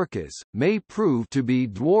 and Orcus, may prove to be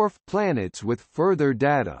dwarf planets with further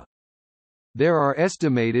data. There are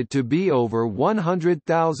estimated to be over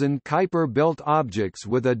 100,000 Kuiper belt objects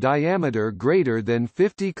with a diameter greater than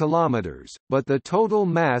 50 km, but the total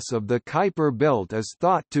mass of the Kuiper belt is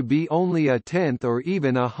thought to be only a tenth or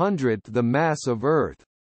even a hundredth the mass of Earth.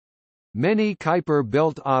 Many Kuiper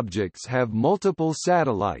belt objects have multiple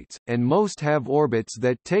satellites, and most have orbits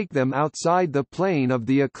that take them outside the plane of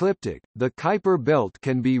the ecliptic. The Kuiper belt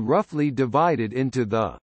can be roughly divided into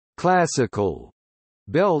the classical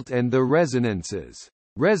belt and the resonances.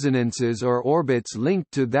 Resonances are orbits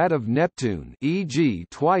linked to that of Neptune, e.g.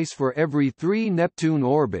 twice for every 3 Neptune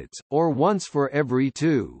orbits, or once for every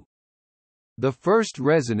 2. The first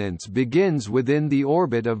resonance begins within the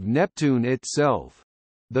orbit of Neptune itself.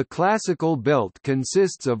 The classical belt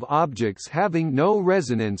consists of objects having no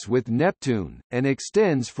resonance with Neptune, and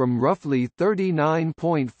extends from roughly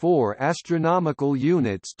 39.4 astronomical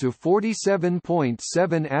units to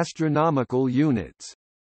 47.7 astronomical units.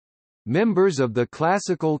 Members of the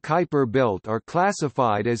classical Kuiper belt are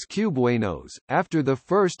classified as cubewanos, after the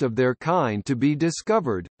first of their kind to be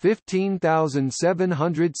discovered,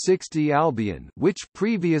 15,760 Albion, which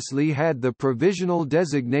previously had the provisional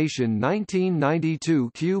designation 1992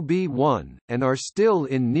 QB1, and are still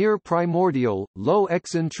in near-primordial,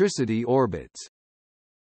 low-eccentricity orbits.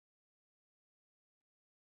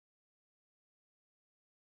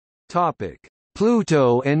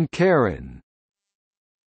 Pluto and Charon.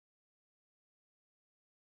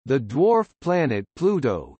 The dwarf planet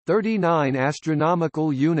Pluto, 39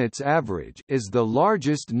 astronomical units average, is the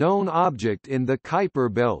largest known object in the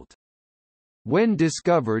Kuiper belt. When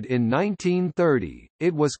discovered in 1930,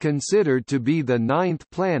 it was considered to be the 9th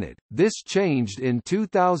planet. This changed in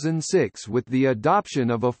 2006 with the adoption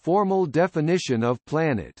of a formal definition of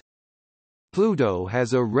planet. Pluto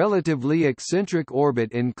has a relatively eccentric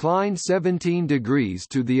orbit inclined 17 degrees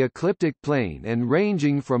to the ecliptic plane and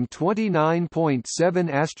ranging from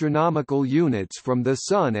 29.7 astronomical units from the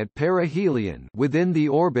Sun at perihelion within the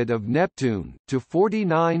orbit of Neptune to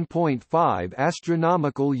 49.5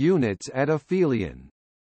 astronomical units at aphelion.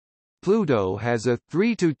 Pluto has a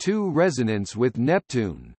 3:2 resonance with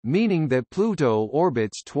Neptune, meaning that Pluto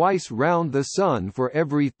orbits twice round the Sun for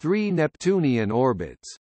every 3 Neptunian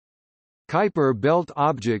orbits. Kuiper belt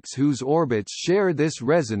objects whose orbits share this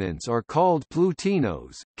resonance are called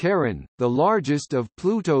Plutinos. Charon, the largest of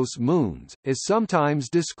Pluto's moons, is sometimes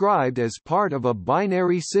described as part of a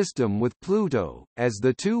binary system with Pluto, as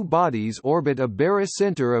the two bodies orbit a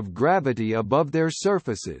barycenter of gravity above their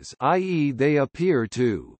surfaces, i.e. they appear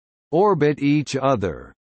to orbit each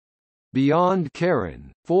other. Beyond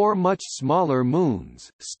Charon, four much smaller moons,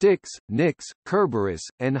 Styx, Nix, Kerberos,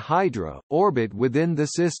 and Hydra, orbit within the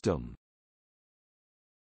system.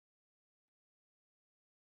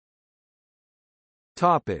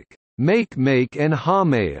 Makemake and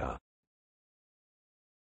Haumea.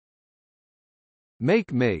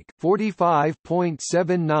 Makemake,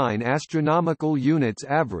 45.79 astronomical units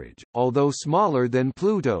average, although smaller than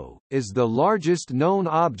Pluto, is the largest known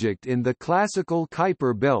object in the classical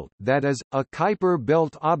Kuiper belt, that is, a Kuiper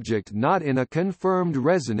belt object not in a confirmed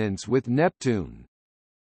resonance with Neptune.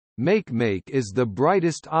 Makemake is the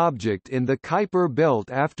brightest object in the Kuiper belt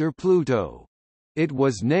after Pluto. It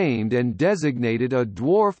was named and designated a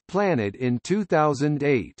dwarf planet in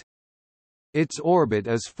 2008. Its orbit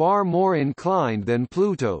is far more inclined than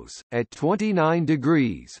Pluto's, at 29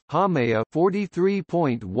 degrees. Haumea,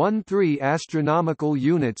 43.13 astronomical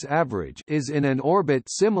units average, is in an orbit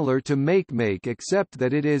similar to Makemake except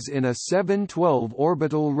that it is in a 712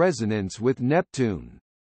 orbital resonance with Neptune.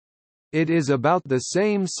 It is about the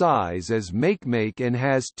same size as Makemake and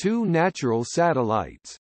has two natural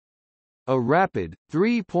satellites. A rapid,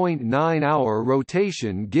 3.9-hour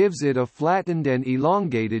rotation gives it a flattened and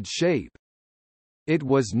elongated shape. It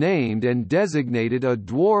was named and designated a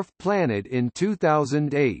dwarf planet in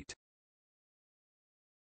 2008.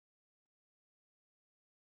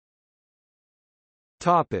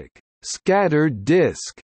 Topic: Scattered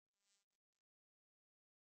disk.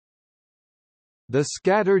 The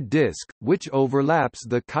scattered disk, which overlaps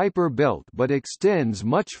the Kuiper belt but extends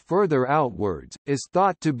much further outwards, is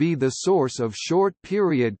thought to be the source of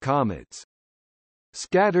short-period comets.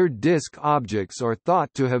 Scattered disk objects are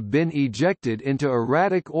thought to have been ejected into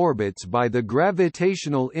erratic orbits by the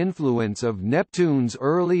gravitational influence of Neptune's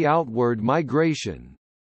early outward migration.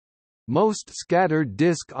 Most scattered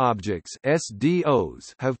disk objects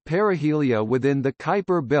 (SDOs) have perihelia within the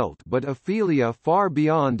Kuiper belt but aphelia far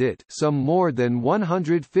beyond it, some more than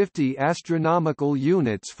 150 astronomical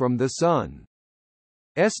units from the Sun.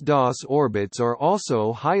 SDOS orbits are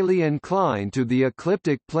also highly inclined to the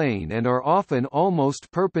ecliptic plane and are often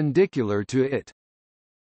almost perpendicular to it.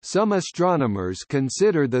 Some astronomers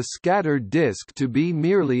consider the scattered disk to be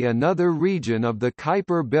merely another region of the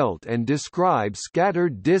Kuiper belt and describe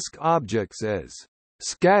scattered disk objects as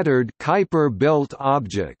scattered Kuiper belt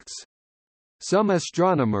objects. Some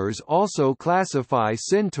astronomers also classify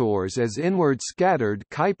Centaurs as inward scattered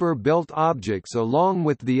Kuiper belt objects along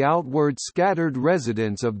with the outward scattered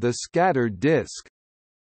residents of the scattered disk.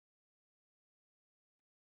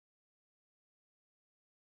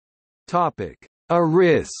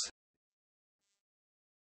 Eris.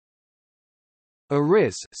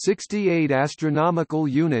 Eris, 68 astronomical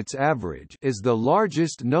units average, is the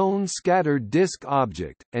largest known scattered disk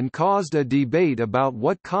object, and caused a debate about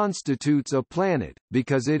what constitutes a planet,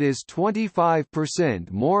 because it is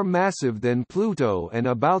 25% more massive than Pluto and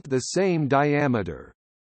about the same diameter.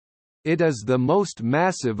 It is the most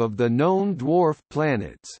massive of the known dwarf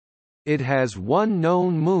planets. It has one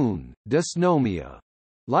known moon, Dysnomia.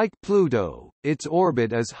 Like Pluto, its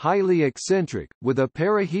orbit is highly eccentric, with a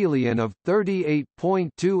perihelion of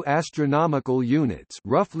 38.2 astronomical units,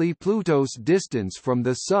 roughly Pluto's distance from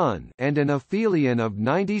the Sun, and an aphelion of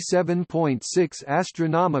 97.6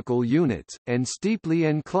 astronomical units, and steeply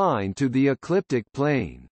inclined to the ecliptic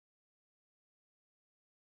plane.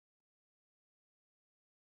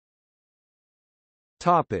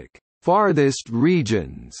 Topic: Farthest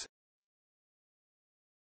regions.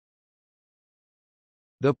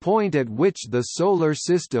 The point at which the Solar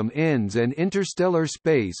System ends and interstellar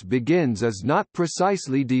space begins is not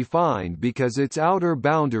precisely defined because its outer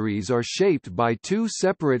boundaries are shaped by two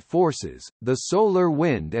separate forces, the solar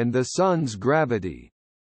wind and the Sun's gravity.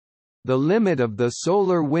 The limit of the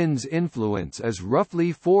solar wind's influence is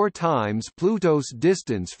roughly 4 times Pluto's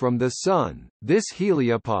distance from the Sun. This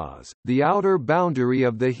heliopause, the outer boundary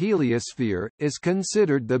of the heliosphere, is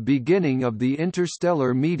considered the beginning of the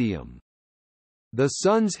interstellar medium. The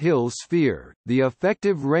Sun's Hill sphere, the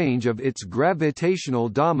effective range of its gravitational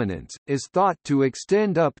dominance, is thought to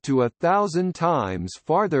extend up to 1,000 times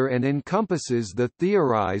farther and encompasses the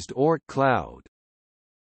theorized Oort cloud.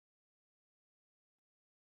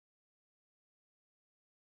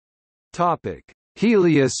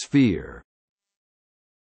 Heliosphere.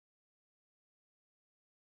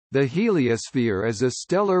 The heliosphere is a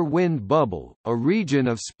stellar wind bubble, a region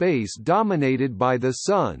of space dominated by the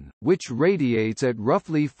Sun, which radiates at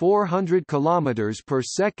roughly 400 km per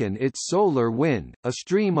second its solar wind, a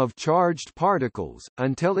stream of charged particles,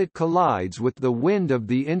 until it collides with the wind of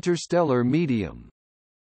the interstellar medium.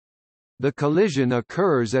 The collision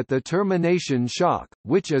occurs at the termination shock,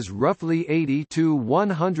 which is roughly 80 to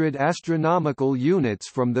 100 astronomical units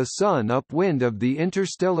from the Sun upwind of the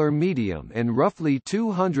interstellar medium and roughly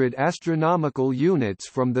 200 astronomical units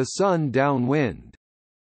from the Sun downwind.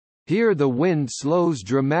 Here the wind slows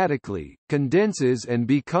dramatically, condenses and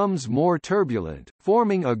becomes more turbulent,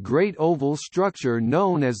 forming a great oval structure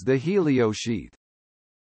known as the heliosheath.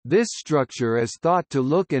 This structure is thought to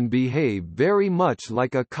look and behave very much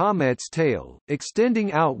like a comet's tail,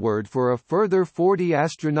 extending outward for a further 40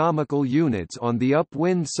 astronomical units on the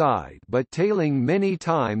upwind side but tailing many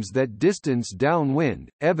times that distance downwind.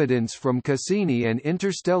 Evidence from Cassini and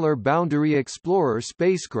Interstellar Boundary Explorer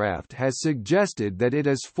spacecraft has suggested that it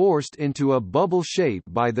is forced into a bubble shape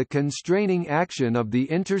by the constraining action of the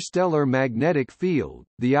interstellar magnetic field.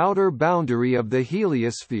 The outer boundary of the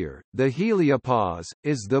heliosphere, the heliopause,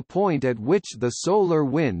 is the point at which the solar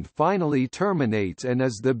wind finally terminates and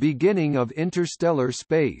is the beginning of interstellar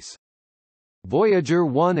space. Voyager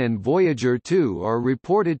 1 and Voyager 2 are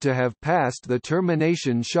reported to have passed the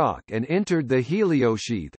termination shock and entered the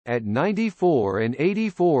heliosheath, at 94 and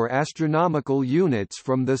 84 astronomical units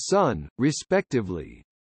from the Sun, respectively.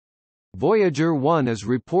 Voyager 1 is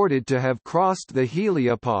reported to have crossed the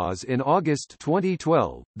heliopause in August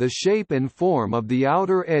 2012. The shape and form of the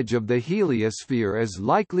outer edge of the heliosphere is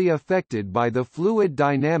likely affected by the fluid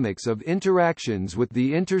dynamics of interactions with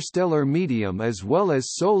the interstellar medium as well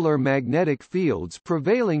as solar magnetic fields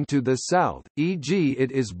prevailing to the south, e.g.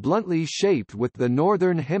 it is bluntly shaped with the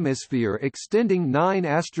northern hemisphere extending 9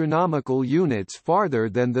 astronomical units farther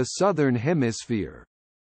than the southern hemisphere.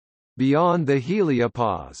 Beyond the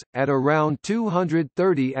heliopause, at around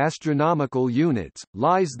 230 astronomical units,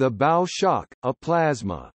 lies the bow shock, a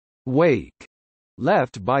plasma wake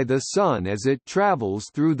left by the Sun as it travels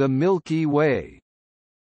through the Milky Way.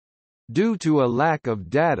 Due to a lack of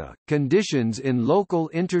data, conditions in local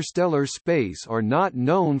interstellar space are not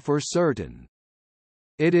known for certain.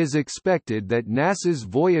 It is expected that NASA's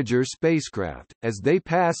Voyager spacecraft, as they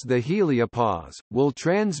pass the heliopause, will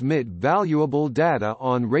transmit valuable data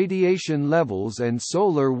on radiation levels and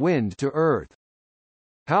solar wind to Earth.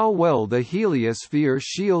 How well the heliosphere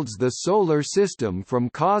shields the Solar System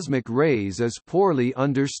from cosmic rays is poorly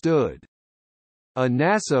understood. A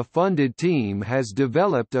NASA-funded team has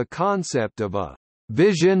developed a concept of a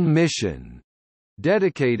 «vision mission»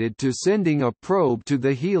 dedicated to sending a probe to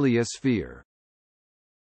the heliosphere.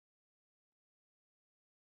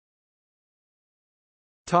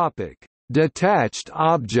 Topic: Detached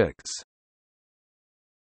objects.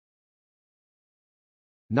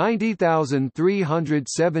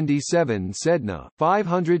 90,377 Sedna,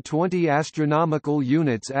 520 astronomical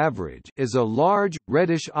units average, is a large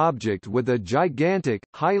reddish object with a gigantic,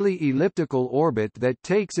 highly elliptical orbit that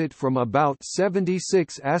takes it from about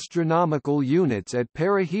 76 astronomical units at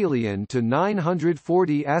perihelion to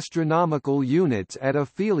 940 astronomical units at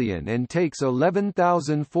aphelion and takes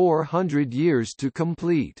 11,400 years to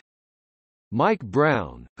complete. Mike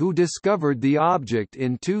Brown, who discovered the object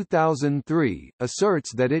in 2003,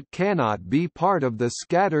 asserts that it cannot be part of the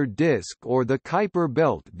scattered disk or the Kuiper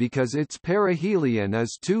belt because its perihelion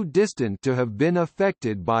is too distant to have been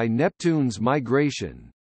affected by Neptune's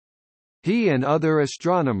migration. He and other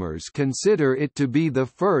astronomers consider it to be the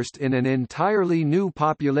first in an entirely new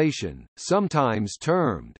population, sometimes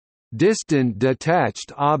termed distant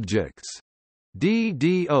detached objects.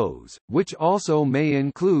 DDOs, which also may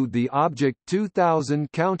include the object 2000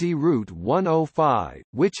 County Route 105,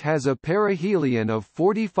 which has a perihelion of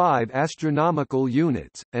 45 astronomical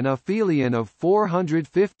units, an aphelion of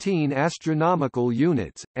 415 astronomical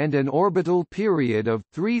units, and an orbital period of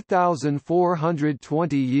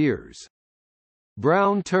 3,420 years.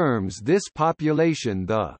 Brown terms this population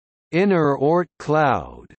the inner Oort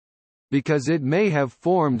cloud, because it may have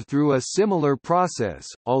formed through a similar process,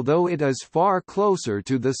 although it is far closer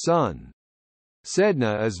to the Sun.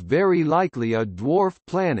 Sedna is very likely a dwarf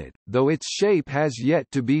planet, though its shape has yet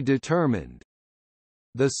to be determined.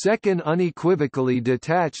 The second unequivocally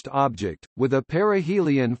detached object, with a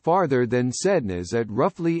perihelion farther than Sedna's at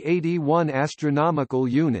roughly 81 astronomical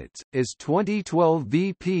units, is 2012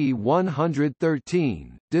 VP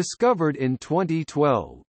 113, discovered in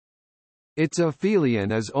 2012. Its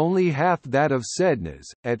aphelion is only half that of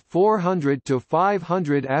Sedna's, at 400 to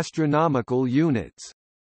 500 astronomical units.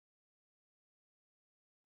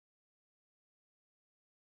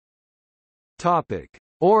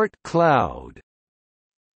 Oort cloud.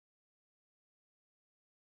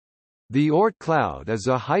 The Oort cloud is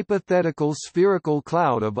a hypothetical spherical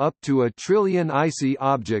cloud of up to 1 trillion icy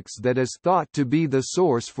objects that is thought to be the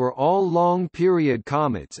source for all long-period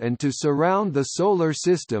comets and to surround the Solar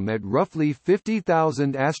System at roughly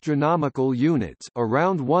 50,000 astronomical units,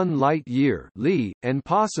 around 1 light-year (li), and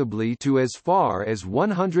possibly to as far as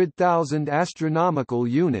 100,000 astronomical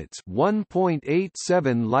units,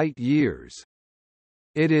 1.87 light-years.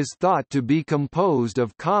 It is thought to be composed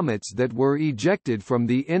of comets that were ejected from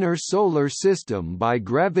the inner Solar System by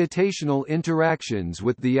gravitational interactions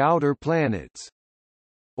with the outer planets.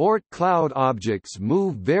 Oort cloud objects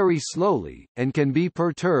move very slowly, and can be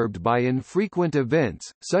perturbed by infrequent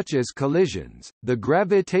events, such as collisions, the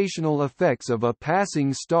gravitational effects of a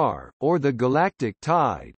passing star, or the galactic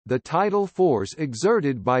tide, the tidal force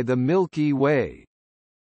exerted by the Milky Way.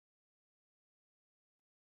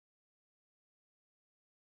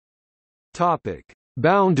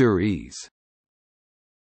 Boundaries.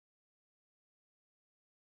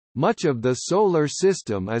 Much of the Solar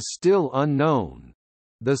System is still unknown.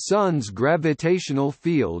 The Sun's gravitational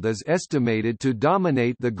field is estimated to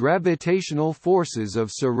dominate the gravitational forces of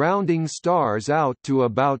surrounding stars out to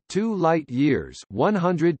about 2 light-years,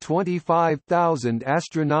 125,000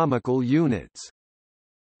 astronomical units.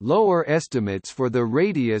 Lower estimates for the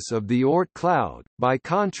radius of the Oort cloud, by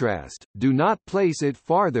contrast, do not place it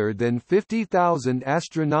farther than 50,000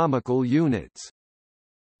 astronomical units.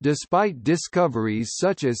 Despite discoveries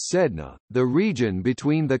such as Sedna, the region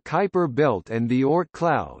between the Kuiper belt and the Oort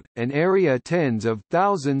cloud, an area tens of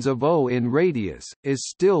thousands of O in radius, is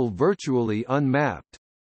still virtually unmapped.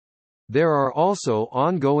 There are also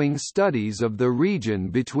ongoing studies of the region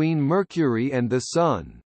between Mercury and the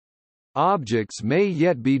Sun. Objects may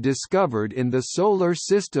yet be discovered in the Solar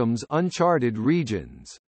System's uncharted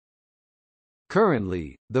regions.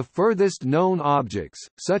 Currently, the furthest known objects,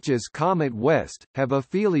 such as Comet West, have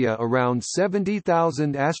aphelia around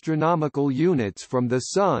 70,000 astronomical units from the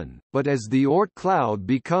Sun, but as the Oort cloud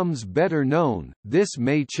becomes better known, this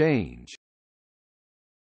may change.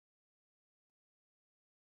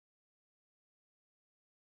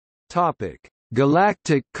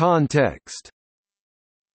 Galactic context.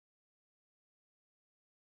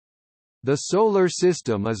 The Solar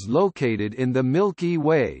System is located in the Milky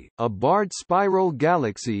Way, a barred spiral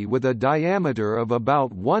galaxy with a diameter of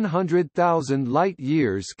about 100,000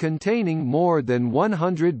 light-years containing more than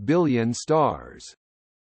 100 billion stars.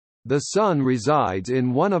 The Sun resides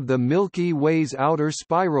in one of the Milky Way's outer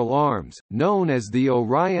spiral arms, known as the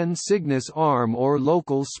Orion Cygnus arm or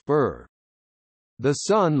local spur. The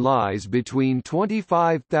Sun lies between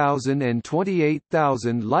 25,000 and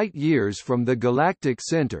 28,000 light-years from the galactic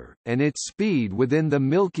center, and its speed within the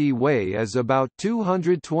Milky Way is about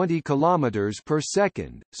 220 km per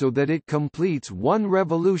second, so that it completes one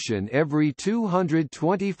revolution every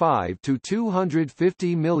 225 to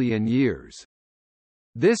 250 million years.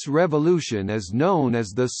 This revolution is known as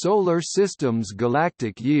the Solar System's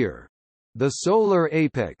galactic year. The solar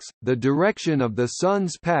apex, the direction of the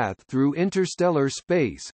Sun's path through interstellar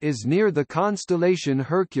space, is near the constellation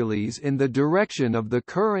Hercules in the direction of the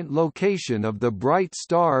current location of the bright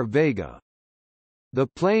star Vega. The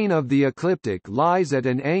plane of the ecliptic lies at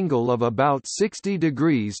an angle of about 60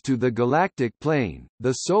 degrees to the galactic plane.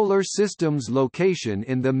 The Solar System's location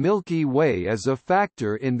in the Milky Way is a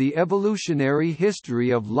factor in the evolutionary history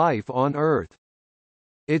of life on Earth.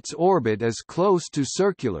 Its orbit is close to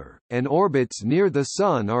circular, and orbits near the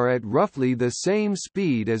Sun are at roughly the same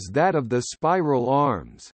speed as that of the spiral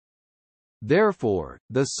arms. Therefore,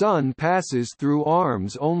 the Sun passes through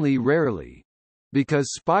arms only rarely.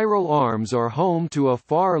 Because spiral arms are home to a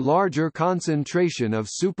far larger concentration of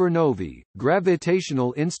supernovae,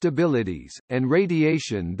 gravitational instabilities, and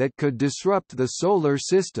radiation that could disrupt the Solar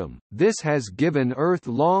System, this has given Earth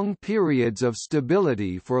long periods of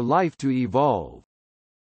stability for life to evolve.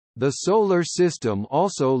 The Solar System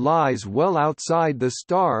also lies well outside the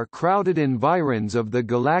star-crowded environs of the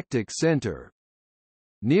galactic center.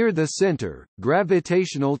 Near the center,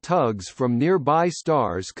 gravitational tugs from nearby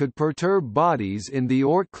stars could perturb bodies in the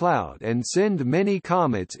Oort cloud and send many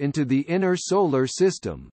comets into the inner Solar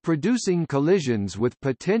System, producing collisions with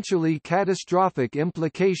potentially catastrophic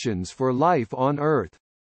implications for life on Earth.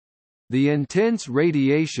 The intense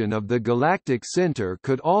radiation of the galactic center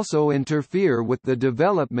could also interfere with the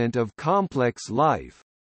development of complex life.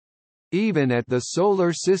 Even at the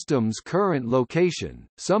Solar System's current location,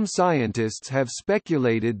 some scientists have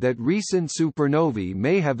speculated that recent supernovae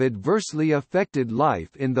may have adversely affected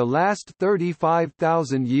life in the last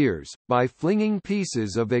 35,000 years, by flinging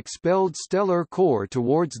pieces of expelled stellar core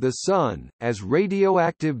towards the Sun, as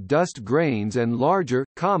radioactive dust grains and larger,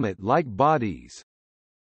 comet-like bodies.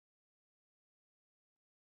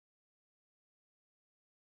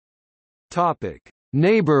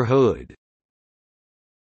 Neighbourhood.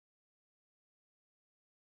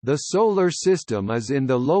 The Solar System is in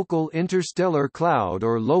the local interstellar cloud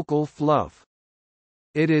or local fluff.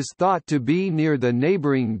 It is thought to be near the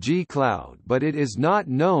neighboring G cloud, but it is not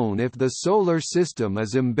known if the Solar System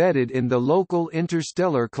is embedded in the local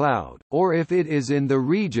interstellar cloud, or if it is in the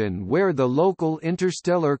region where the local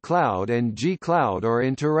interstellar cloud and G cloud are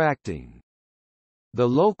interacting. The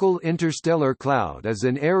local interstellar cloud is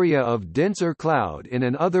an area of denser cloud in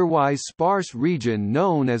an otherwise sparse region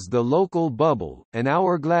known as the local bubble, an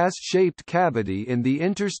hourglass-shaped cavity in the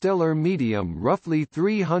interstellar medium roughly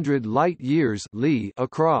 300 light-years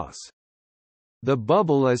across. The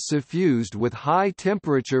bubble is suffused with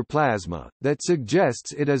high-temperature plasma, that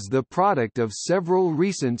suggests it is the product of several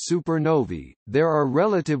recent supernovae. There are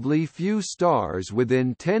relatively few stars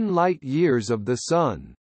within 10 light-years of the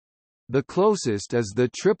Sun. The closest is the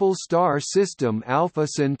triple-star system Alpha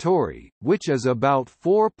Centauri, which is about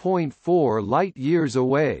 4.4 light-years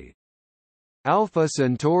away. Alpha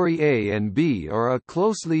Centauri A and B are a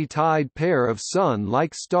closely tied pair of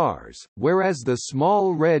Sun-like stars, whereas the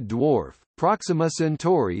small red dwarf, Proxima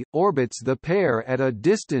Centauri, orbits the pair at a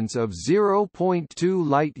distance of 0.2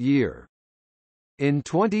 light-year. In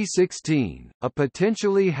 2016, a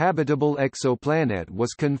potentially habitable exoplanet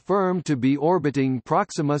was confirmed to be orbiting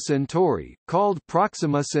Proxima Centauri, called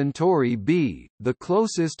Proxima Centauri b, the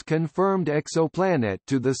closest confirmed exoplanet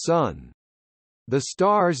to the Sun. The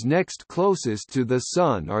stars next closest to the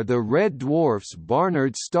Sun are the red dwarfs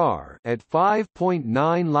Barnard star at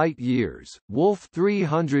 5.9 light-years, Wolf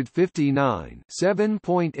 359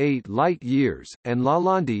 7.8 light-years, and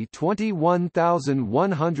Lalande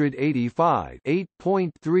 21185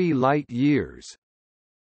 8.3 light-years.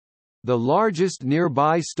 The largest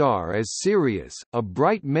nearby star is Ceres, a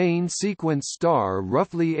bright main sequence star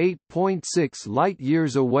roughly 8.6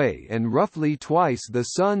 light-years away and roughly twice the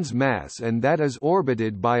Sun's mass, and that is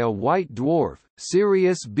orbited by a white dwarf,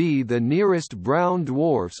 Sirius B. The nearest brown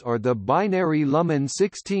dwarfs are the binary Luhmann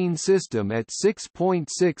 16 system at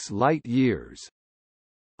 6.6 light-years.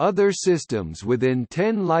 Other systems within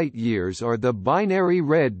 10 light-years are the binary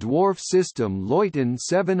red dwarf system Luyten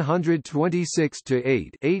 726-8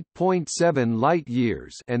 8.7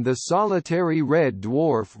 light-years and the solitary red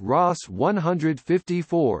dwarf Ross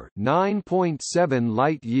 154 9.7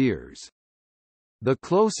 light-years. The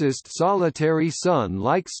closest solitary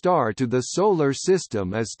Sun-like star to the Solar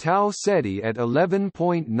System is Tau Ceti at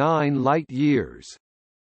 11.9 light-years.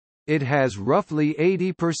 It has roughly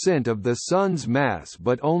 80% of the Sun's mass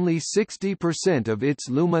but only 60% of its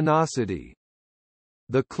luminosity.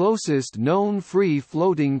 The closest known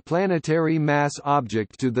free-floating planetary mass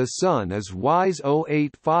object to the Sun is WISE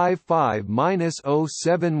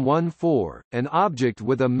 0855-0714, an object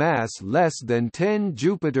with a mass less than 10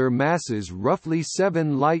 Jupiter masses roughly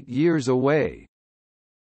 7 light-years away.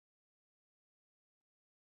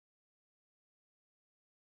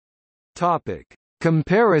 Topic: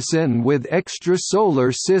 Comparison with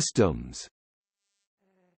extrasolar systems.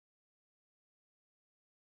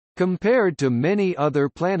 Compared to many other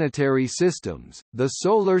planetary systems, the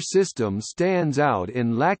Solar System stands out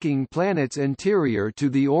in lacking planets anterior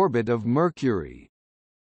to the orbit of Mercury.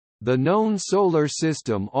 The known Solar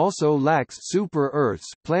System also lacks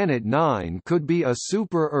super-Earths. Planet 9 could be a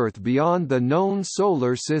super-Earth beyond the known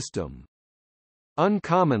Solar System.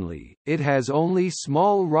 Uncommonly, it has only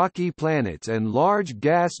small rocky planets and large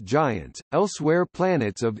gas giants. Elsewhere,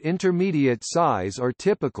 planets of intermediate size are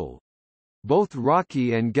typical, both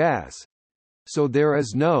rocky and gas, so there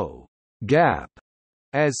is no gap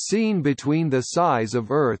as seen between the size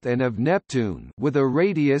of Earth and of Neptune, with a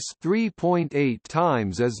radius 3.8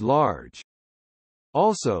 times as large.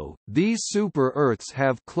 Also, these super-Earths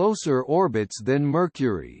have closer orbits than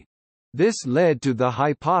Mercury. This led to the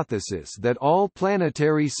hypothesis that all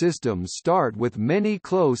planetary systems start with many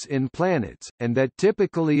close-in planets, and that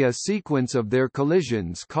typically a sequence of their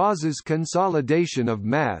collisions causes consolidation of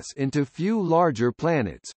mass into few larger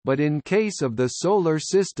planets, but in case of the Solar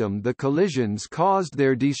System the collisions caused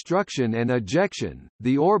their destruction and ejection.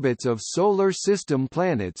 The orbits of Solar System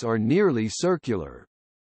planets are nearly circular.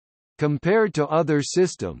 Compared to other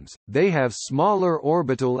systems, they have smaller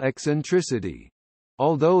orbital eccentricity.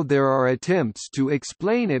 although there are attempts to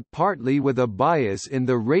explain it partly with a bias in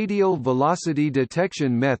the radial velocity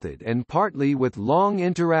detection method and partly with long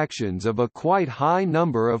interactions of a quite high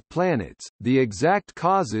number of planets. The exact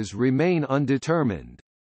causes remain undetermined.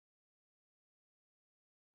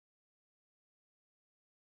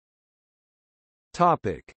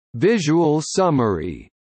 Topic: Visual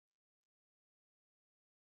summary.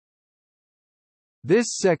 This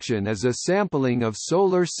section is a sampling of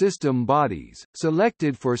solar system bodies,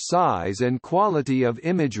 selected for size and quality of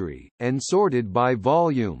imagery, and sorted by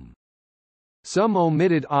volume. Some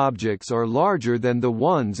omitted objects are larger than the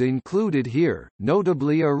ones included here,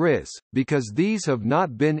 notably Eris, because these have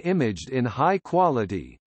not been imaged in high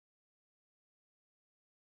quality.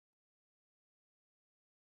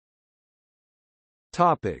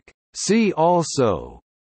 Topic. See also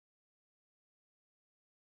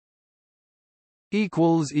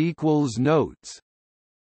Notes